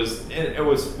it was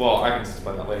well, I can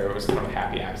explain that later. It was kind of a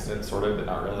happy accident, sort of, but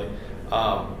not really.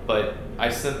 But I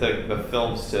sent the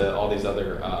films to all these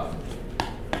other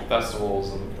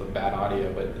festivals and the bad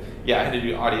audio, but yeah, I had to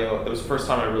do audio. It was the first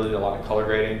time I really did a lot of color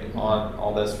grading on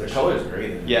all this. The color is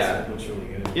great. Yeah, it looks really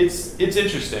good. It's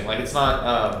interesting. Like, it's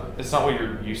not what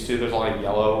you're used to. There's a lot of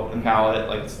yellow in the palette.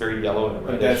 Like, it's very yellow and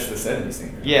reddish. But that's the 70s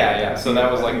thing. Yeah. So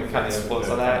that was like kind of the influence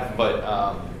on that. But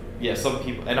yeah, some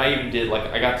people, and I even did, like,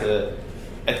 I got to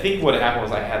I think what happened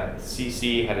was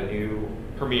CC had a new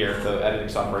Premiere, the editing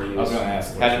software I used. I was going to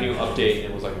ask. Had a new update, and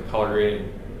it was like a color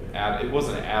grading add. It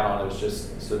wasn't an add-on. It was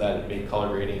just so that it made color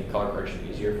grading, color correction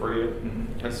easier for you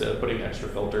instead of putting extra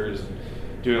filters and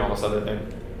doing all this other thing.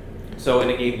 So, and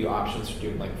it gave you options for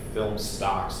doing like film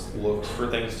stocks looks for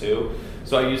things too.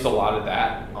 So I used a lot of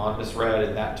that on Misread,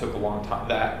 and that took a long time.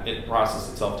 That process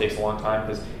itself takes a long time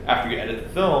because after you edit the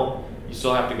film, you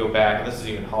still have to go back, and this is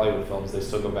even Hollywood films, they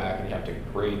still go back and you have to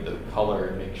grade the color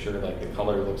and make sure like the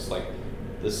color looks like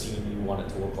the scene you want it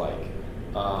to look like.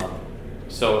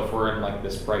 So if we're in like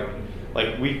this bright,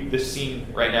 like this scene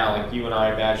right now, like you and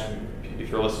I imagine if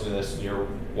you're listening to this and you're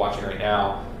watching right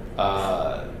now,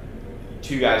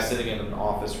 two guys sitting in an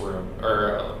office room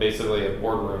or basically a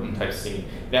boardroom type scene.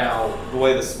 Now, the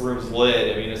way this room's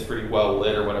lit, I mean, it's pretty well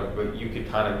lit or whatever, but you could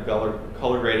kind of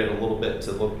color grade it a little bit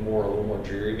to look a little more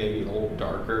dreary, maybe a little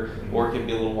darker, or it can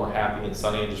be a little more happy and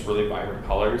sunny and just really vibrant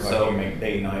colors. Like so you make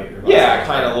day night. Or yeah,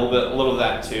 kind of a little of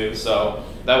that too. So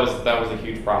that was a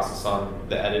huge process on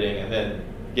the editing, and then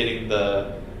getting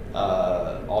the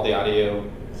all the audio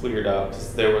cleared up,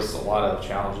 because there was a lot of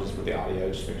challenges with the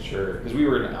audio, just making sure, because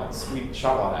we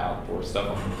shot a lot of outdoor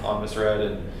stuff on Misread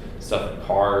and stuff in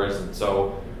cars, and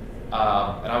so and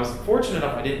I was fortunate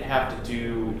enough I didn't have to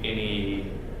do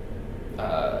any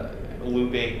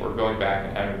looping or going back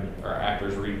and having our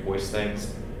actors re-voice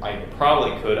things. I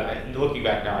probably could. Looking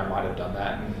back now, I might have done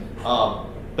that.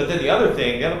 But then the other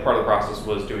part of the process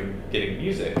was getting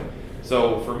music.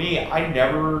 So for me, I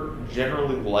never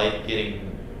generally like getting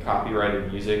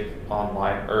copyrighted music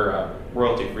online or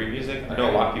royalty-free music. I know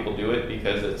a lot of people do it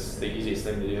because it's the easiest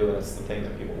thing to do, and it's the thing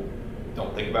that people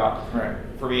don't think about. Right.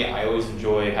 For me, I always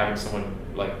enjoy having someone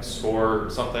like score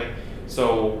something.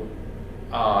 So,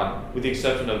 with the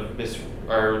exception of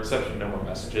No More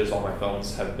Messages, all my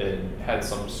films have had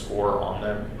some score on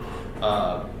them.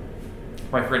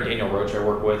 My friend Daniel Roach I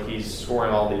work with, he's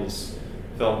scoring all these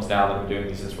films now that I'm doing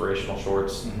these inspirational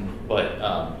shorts,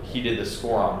 but he did the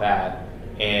score on that,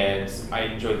 and I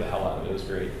enjoyed the hell out of it. It was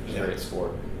great. It was a great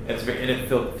score. And it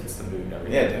fits the mood and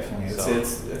everything. Yeah, definitely.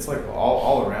 It's like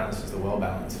all around. This is a well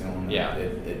balanced film. Yeah.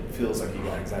 It feels like you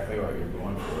got exactly what you're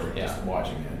going for. Yeah. Just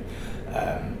watching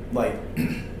it. Like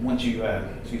once you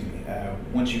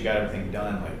got everything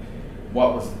done, like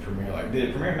what was the premiere like? Did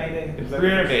it premiere Mayday? It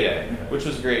premiered Mayday, which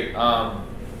was great.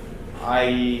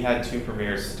 I had two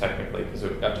premieres technically because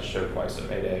it got to show twice at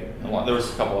Mayday. There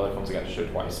was a couple other films that got to show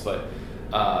twice, but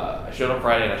I showed on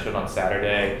Friday and I showed on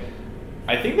Saturday.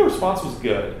 I think the response was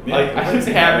good. Yeah, like I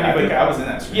didn't have anybody. I was in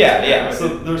that screen. Yeah. So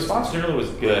the response generally was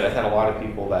good. I had a lot of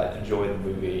people that enjoyed the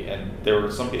movie, and there were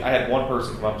some people. I had one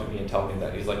person come up to me and tell me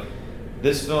that he's like,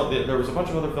 "This film." There was a bunch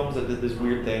of other films that did these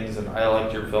weird things, and I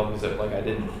liked your film because like I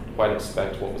didn't quite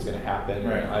expect what was going to happen.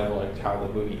 Right. And I liked how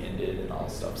the movie ended and all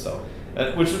this stuff. So,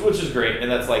 which is great,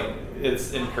 and that's like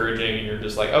it's encouraging, and you're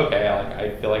just like, okay, I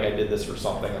feel like I did this for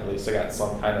something. At least I got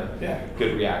some kind of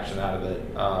good reaction out of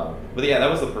it. But yeah, that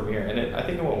was the premiere, and I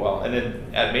think it went well. And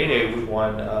then at Mayday, we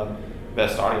won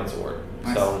Best Audience Award,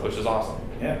 Nice. Which is awesome.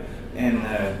 Yeah,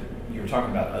 and you were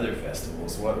talking about other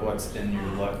festivals. What's been your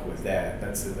luck with that?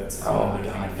 That's Oh my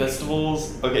god,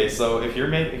 festivals. Okay, so if you're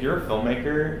a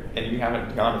filmmaker and you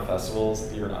haven't gone to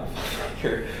festivals, you're not a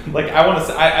filmmaker. Like I want to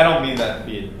say, I don't mean that to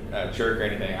be a jerk or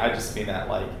anything. I just mean that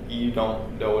like you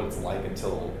don't know what it's like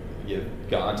until you've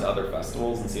gone to other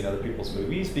festivals and seen other people's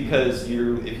movies. Because if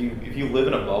you live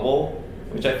in a bubble,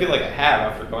 which I feel like I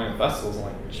have after going to festivals, I'm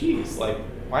like, geez, like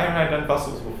why haven't I done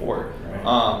festivals before?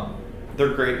 Right.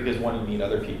 They're great because one, you meet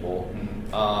other people.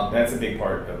 That's a big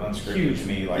part of Unscripted Huge. to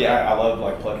me. Like Yeah. I love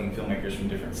like plugging filmmakers from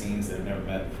different scenes that I've never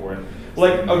met before. And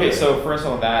Like, okay, so for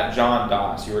instance on that, John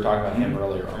Doss, you were talking about him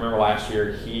earlier. I remember last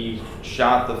year he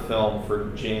shot the film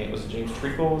for James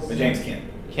Treacle? James Kent.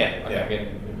 Kent, okay, Yeah. I'm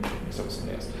getting mixed up with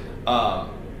somebody else.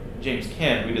 James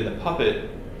Kent, we did the Puppet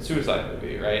Suicide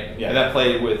movie, right? Yeah. And that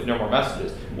played with No More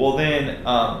Messages. Well then,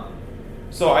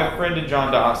 so I friended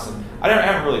John Doss, and I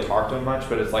haven't really talked to him much,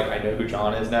 but it's like I know who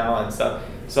John is now and stuff.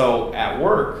 So at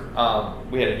work,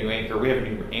 we had a new anchor. We have a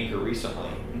new anchor recently,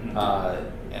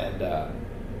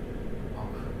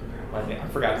 I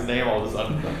forgot his name all of a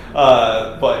sudden.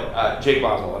 But Jake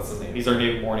Boswell, that's his name. He's our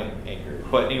new morning anchor.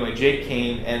 But anyway, Jake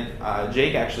came, and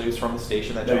Jake actually was from the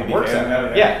station that John works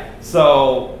at. Yeah.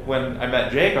 So when I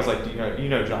met Jake, I was like, "Do you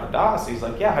know John Doss?" He's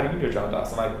like, "Yeah. How do you know John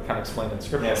Doss?" And I kind of explained in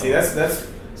script. Yeah. See, that's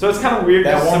so it's kind of weird.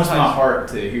 That warms my heart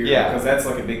to hear. Yeah. Because that's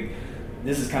like a big.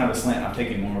 This is kind of a slant I've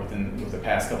taken more with the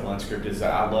past couple Unscripted.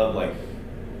 I love like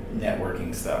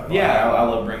networking stuff. Yeah. I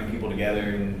love bringing people together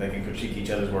and they can critique each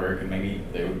other's work and maybe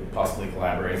they would possibly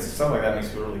collaborate. Stuff like that makes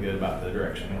me feel really good about the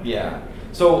direction. Yeah.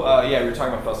 So, we were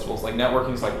talking about festivals. Like,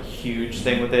 networking is like a huge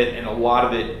thing with it, and a lot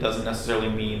of it doesn't necessarily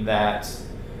mean that,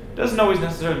 doesn't always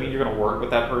necessarily mean you're going to work with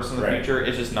that person in the future.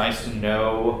 It's just nice to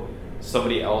know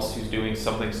somebody else who's doing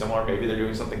something similar. Maybe they're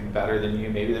doing something better than you.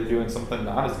 Maybe they're doing something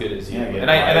not as good as you.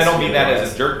 And I don't mean that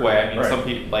as a jerk way. I mean, some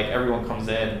people, like, everyone comes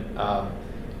in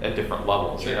at different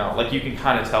levels, you know? Like, you can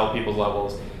kind of tell people's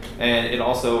levels. And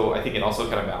I think it also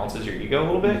kind of balances your ego a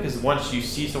little bit, because once you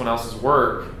see someone else's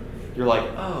work, you're like,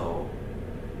 oh,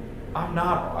 I'm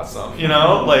not awesome, you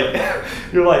know? Like,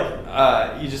 you're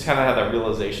like, you just kind of have that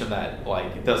realization that,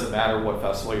 like, it doesn't matter what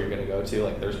festival you're going to go to,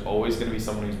 like, there's always going to be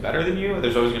someone who's better than you, and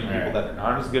there's always going to be people that are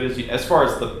not as good as you, as far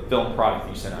as the film product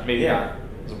you send out. Maybe not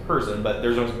as a person, but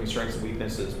there's always going to be strengths and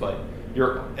weaknesses, but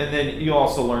and then you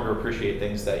also learn to appreciate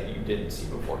things that you didn't see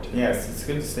before, too. Yes, it's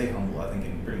good to stay humble, I think,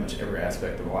 in pretty much every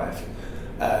aspect of life.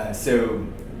 So,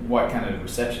 what kind of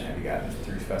reception have you gotten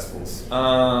through festivals?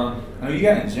 I know you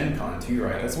got in Gen Con too,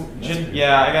 right? I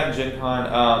got in Gen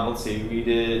Con. Let's see, we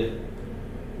did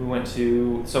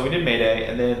May Day,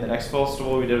 and then the next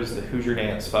festival we did was the Hoosier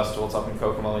Dance Festival. It's up in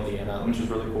Kokomo, Indiana, which is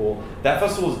really cool. That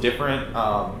festival is different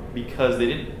because they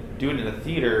didn't do it in a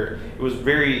theater. It was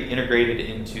very integrated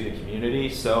into the community,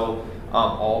 so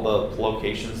all the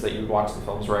locations that you would watch the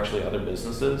films were actually other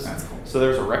businesses. That's cool. So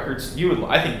there's a records.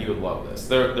 I think you would love this.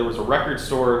 There was a record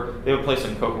store. They have a place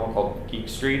in Kokomo called Geek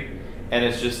Street, and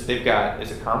it's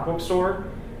a comic book store,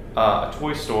 a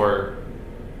toy store,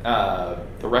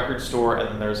 the record store, and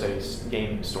then there's a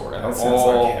gaming store.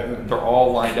 And they're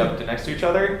all lined up next to each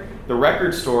other. The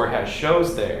record store has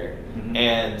shows there,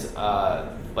 and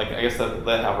I guess they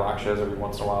have rock shows every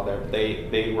once in a while there. But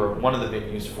they were one of the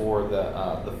venues for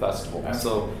the festival,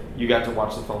 so you got to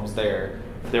watch the films there.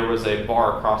 There was a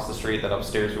bar across the street that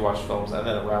upstairs we watched films, and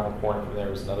then around the corner from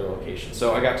there was another location.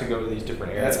 So I got to go to these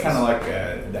different areas. That's kind of like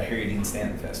the Harry Dean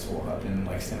Stanton Festival up in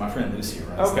my friend Lucy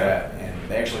runs that, and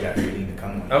they actually got Harry Dean to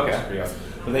come one. Okay, pretty awesome.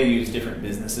 But they use different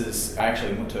businesses. I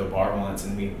actually went to a bar once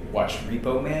and we watched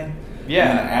Repo Man. Yeah.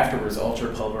 And then afterwards, Ultra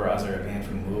Pulverizer, a band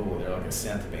from Louisville, they're like a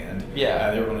synth band.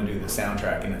 Yeah. They were going to do the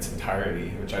soundtrack in its entirety,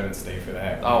 which I didn't stay for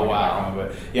that. Oh, wow.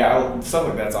 But yeah, stuff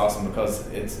like that's awesome because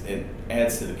it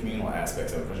adds to the communal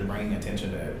aspects of it because you're bringing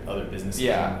attention to other businesses.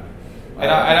 Yeah.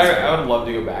 I would love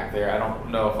to go back there. I don't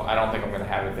think I'm going to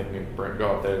have anything to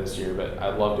go up there this year, but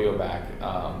I'd love to go back.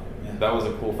 That was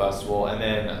a cool festival. And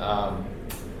then,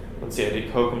 let's see, I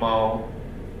did Kokomo.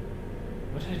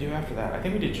 What did I do after that? I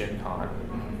think we did Gen Con.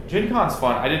 Gen Con's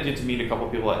fun. I did get to meet a couple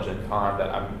people at Gen Con that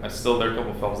there are a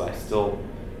couple films that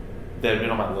have been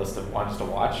on my list of ones to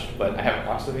watch, but I haven't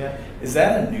watched them yet. Is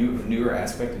that a newer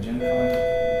aspect of Gen Con?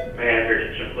 May I have your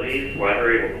attention, please?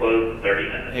 Library will close in 30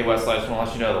 minutes. Hey, Wesley, I just want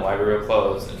to let you know the library will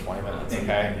close in 20 minutes,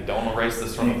 okay? Don't erase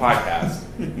this from the podcast.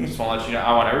 Just want to let you know.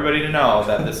 I want everybody to know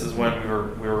that this is when we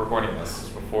were recording this. This is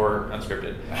before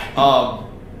Unscripted.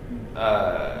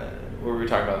 What were we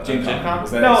talking about? Gen Con?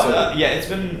 It's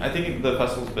been, I think the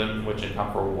festival's been with Gen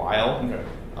Con for a while.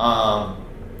 Okay.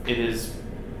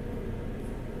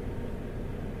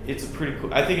 It's a pretty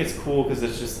cool, I think it's cool because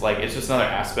it's just another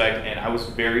aspect, and I was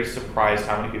very surprised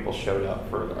how many people showed up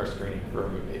for our screening for a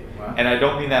movie. Wow. And I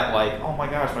don't mean that like, oh my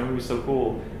gosh, my movie's so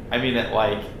cool. I mean it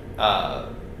like,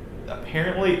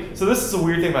 apparently, so this is a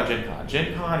weird thing about Gen Con.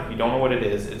 Gen Con, if you don't know what it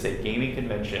is, it's a gaming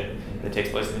convention that takes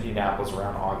place in Indianapolis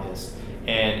around August.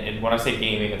 And when I say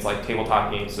gaming, it's like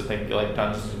tabletop games, so think like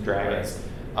Dungeons and Dragons,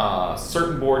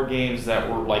 certain board games that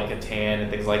were like Catan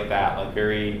and things like that, like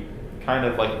very kind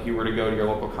of like if you were to go to your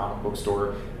local comic book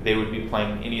store, they would be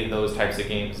playing any of those types of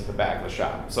games at the back of the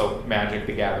shop. So Magic,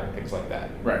 the Gathering, things like that.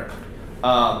 Right.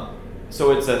 So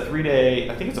it's a 3-day,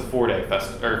 I think it's a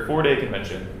 4-day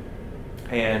convention.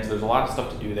 And there's a lot of stuff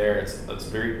to do there. It's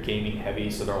very gaming heavy,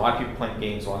 so there are a lot of people playing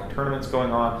games, a lot of tournaments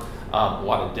going on, a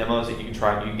lot of demos that you can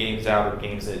try new games out, or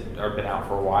games that have been out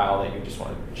for a while that you just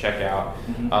want to check out.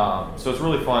 So it's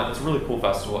really fun. It's a really cool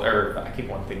festival. Or I keep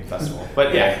wanting to think festival,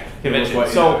 but convention.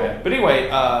 But anyway,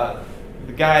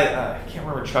 the guy I can't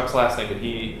remember Chuck's last name, but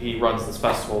he runs this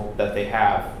festival that they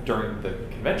have during the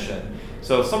convention.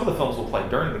 So some of the films will play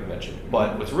during the convention.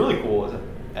 But what's really cool is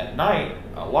at night,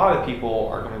 a lot of people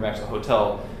are coming back to the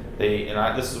hotel.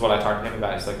 This is what I talked to him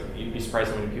about. It's like, you'd be surprised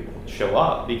how many people show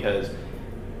up, because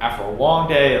after a long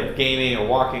day of gaming or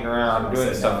walking around and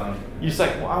doing stuff, you're just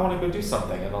like, well, I want to go do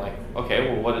something. And they're like, okay,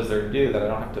 well, what is there to do that I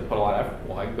don't have to put a lot of effort?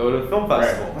 Well, I can go to a film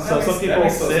festival. Right. So some people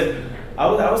sit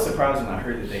I was surprised when I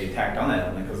heard that they tacked on that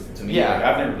element, because to me, Yeah. like,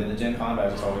 I've never been to Gen Con, but I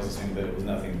just always assumed that it was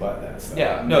nothing but that stuff.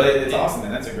 Yeah. No, it's awesome,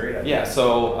 and that's a great idea. Yeah,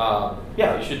 so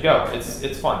yeah, you should go.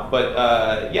 It's fun, but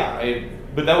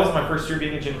but that wasn't my first year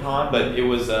being at Gen Con, but it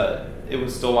was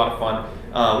still a lot of fun.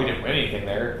 We didn't win anything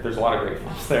there. There's a lot of great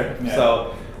films there. Yeah.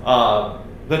 So,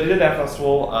 but I did that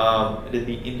festival. I did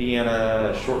the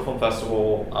Indiana Short Film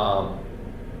Festival.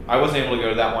 I wasn't able to go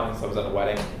to that one because I was at a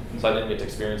wedding, so I didn't get to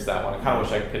experience that one. I kind of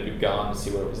wish I could have gone to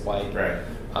see what it was like. Right.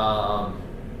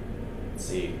 Let's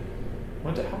see.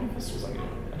 How many festivals did I do?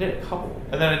 I did a couple.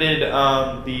 And then I did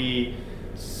the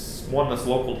one that's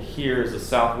local to here is the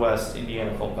Southwest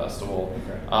Indiana Film Festival.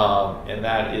 Okay. And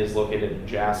that is located in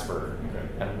Jasper. Okay.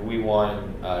 And we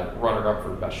won runner-up for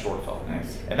Best Short Film.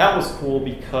 Nice. And that was cool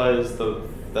because the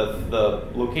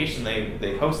location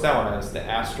they host that one as the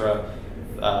Astra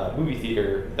movie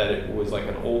theater, that it was like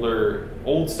an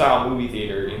old style movie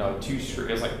theater, you know, it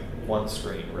was like one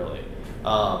screen really,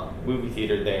 movie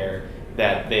theater there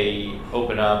that they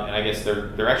open up, and I guess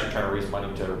they're actually trying to raise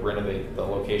money to renovate the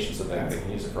location so that they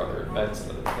can use it for other events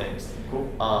and other things. Cool.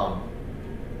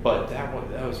 But that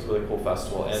was a really cool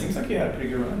festival. And seems like you had a pretty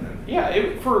good run then. Yeah,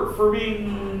 for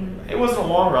being, it wasn't a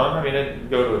long run. I mean, I didn't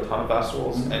go to a ton of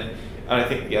festivals, and I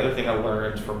think the other thing I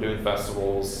learned from doing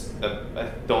festivals that I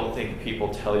don't think people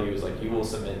tell you is, like, you will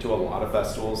submit to a lot of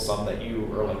festivals, some that you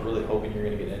are like really hoping you're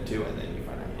going to get into, and then you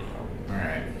find out you don't.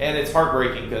 Right. And it's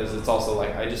heartbreaking because it's also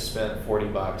like, I just spent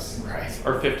 $40 right.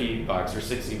 or $50 or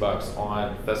 $60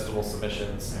 on festival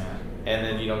submissions. Yeah. And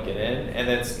then you don't get in, and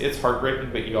it's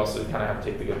heartbreaking, but you also kind of have to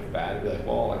take the good with the bad and be like,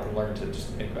 well, I can learn to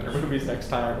just make better movies next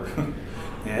time, or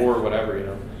Yeah. or whatever, you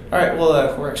know. All right,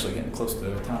 well, we're actually getting close to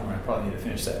the time where I probably need to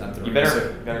finish setting up the room. You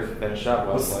better finish up,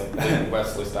 Wesley. Big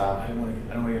Wesley style. I don't want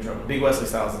to get in trouble. Big Wesley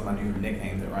Styles is my new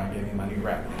nickname that Ryan gave me, my new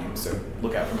rap name. So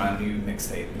look out for my new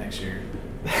mixtape next year.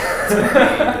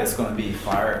 It's going to be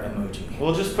fire emoji.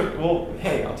 Well,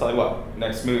 hey, I'll tell you what.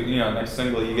 Next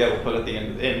single you get, we'll put at the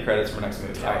end credits for next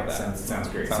movie. How about that? Sounds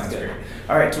great. Sounds good. Great.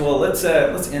 All right, well, let's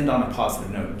end on a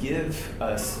positive note. Give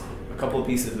us a couple of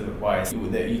pieces of advice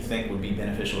that you think would be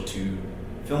beneficial to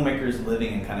filmmakers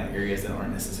living in kind of areas that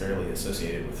aren't necessarily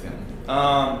associated with film.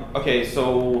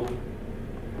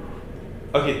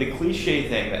 The cliche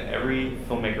thing that every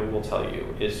filmmaker will tell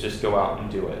you is just go out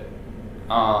and do it.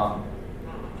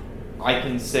 I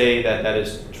can say that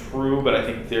is true, but I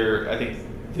think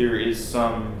there is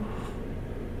some.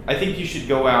 I think you should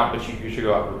go out, but you should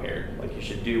go out prepared. Like, you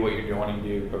should do what you're wanting to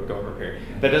do, but go prepared.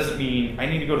 That doesn't mean I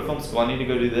need to go to film school. I need to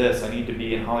go do this. I need to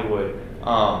be in Hollywood.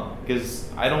 Because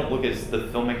I don't look at the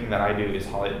filmmaking that I do is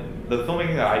Hollywood. The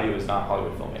filmmaking that I do is not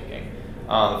Hollywood filmmaking.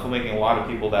 The filmmaking a lot of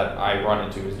people that I run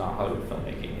into is not Hollywood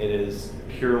filmmaking. It is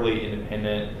purely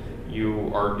independent.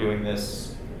 You are doing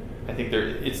this. I think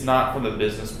it's not from the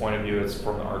business point of view. It's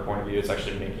from the art point of view. It's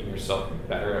actually making yourself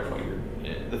better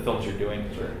at the films you're doing.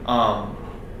 Sure.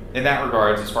 In that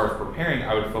regards, as far as preparing,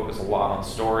 I would focus a lot on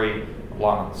story, a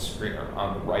lot on the screen, or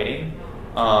on the writing,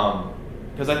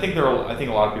 because I think a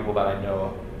lot of people that I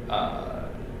know,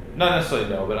 not necessarily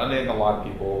know, but I think a lot of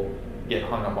people get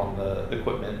hung up on the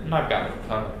equipment, and I've got a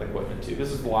ton of equipment too.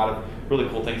 This is a lot of really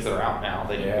cool things that are out now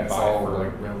that you can buy for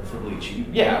like relatively cheap.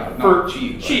 Yeah, not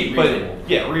cheap, but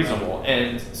reasonable.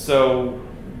 And so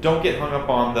don't get hung up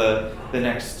on the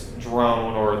next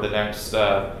drone or the next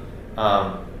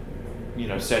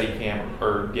Steadicam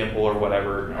or gimbal or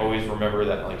whatever. Right. Always remember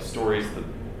that, like, story's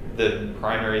the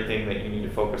primary thing that you need to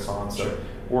focus on. So sure.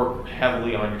 Work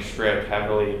heavily on your script,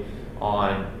 heavily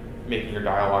on making your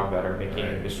dialogue better, making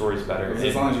your stories better.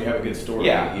 As long as you have a good story,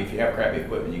 if you have crappy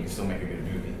equipment, you can still make a good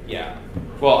movie. Yeah.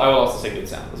 Well, I will also say good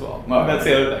sound as well. That's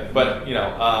the other thing. But,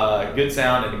 good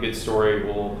sound and a good story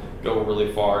will go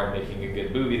really far in making a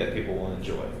good movie that people will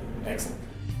enjoy. Excellent.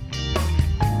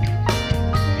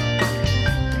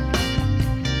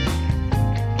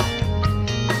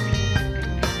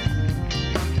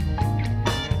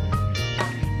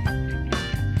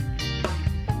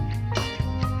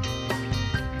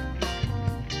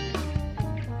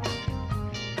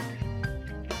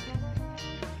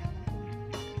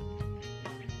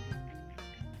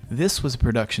 This was a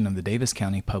production of the Davis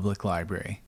County Public Library.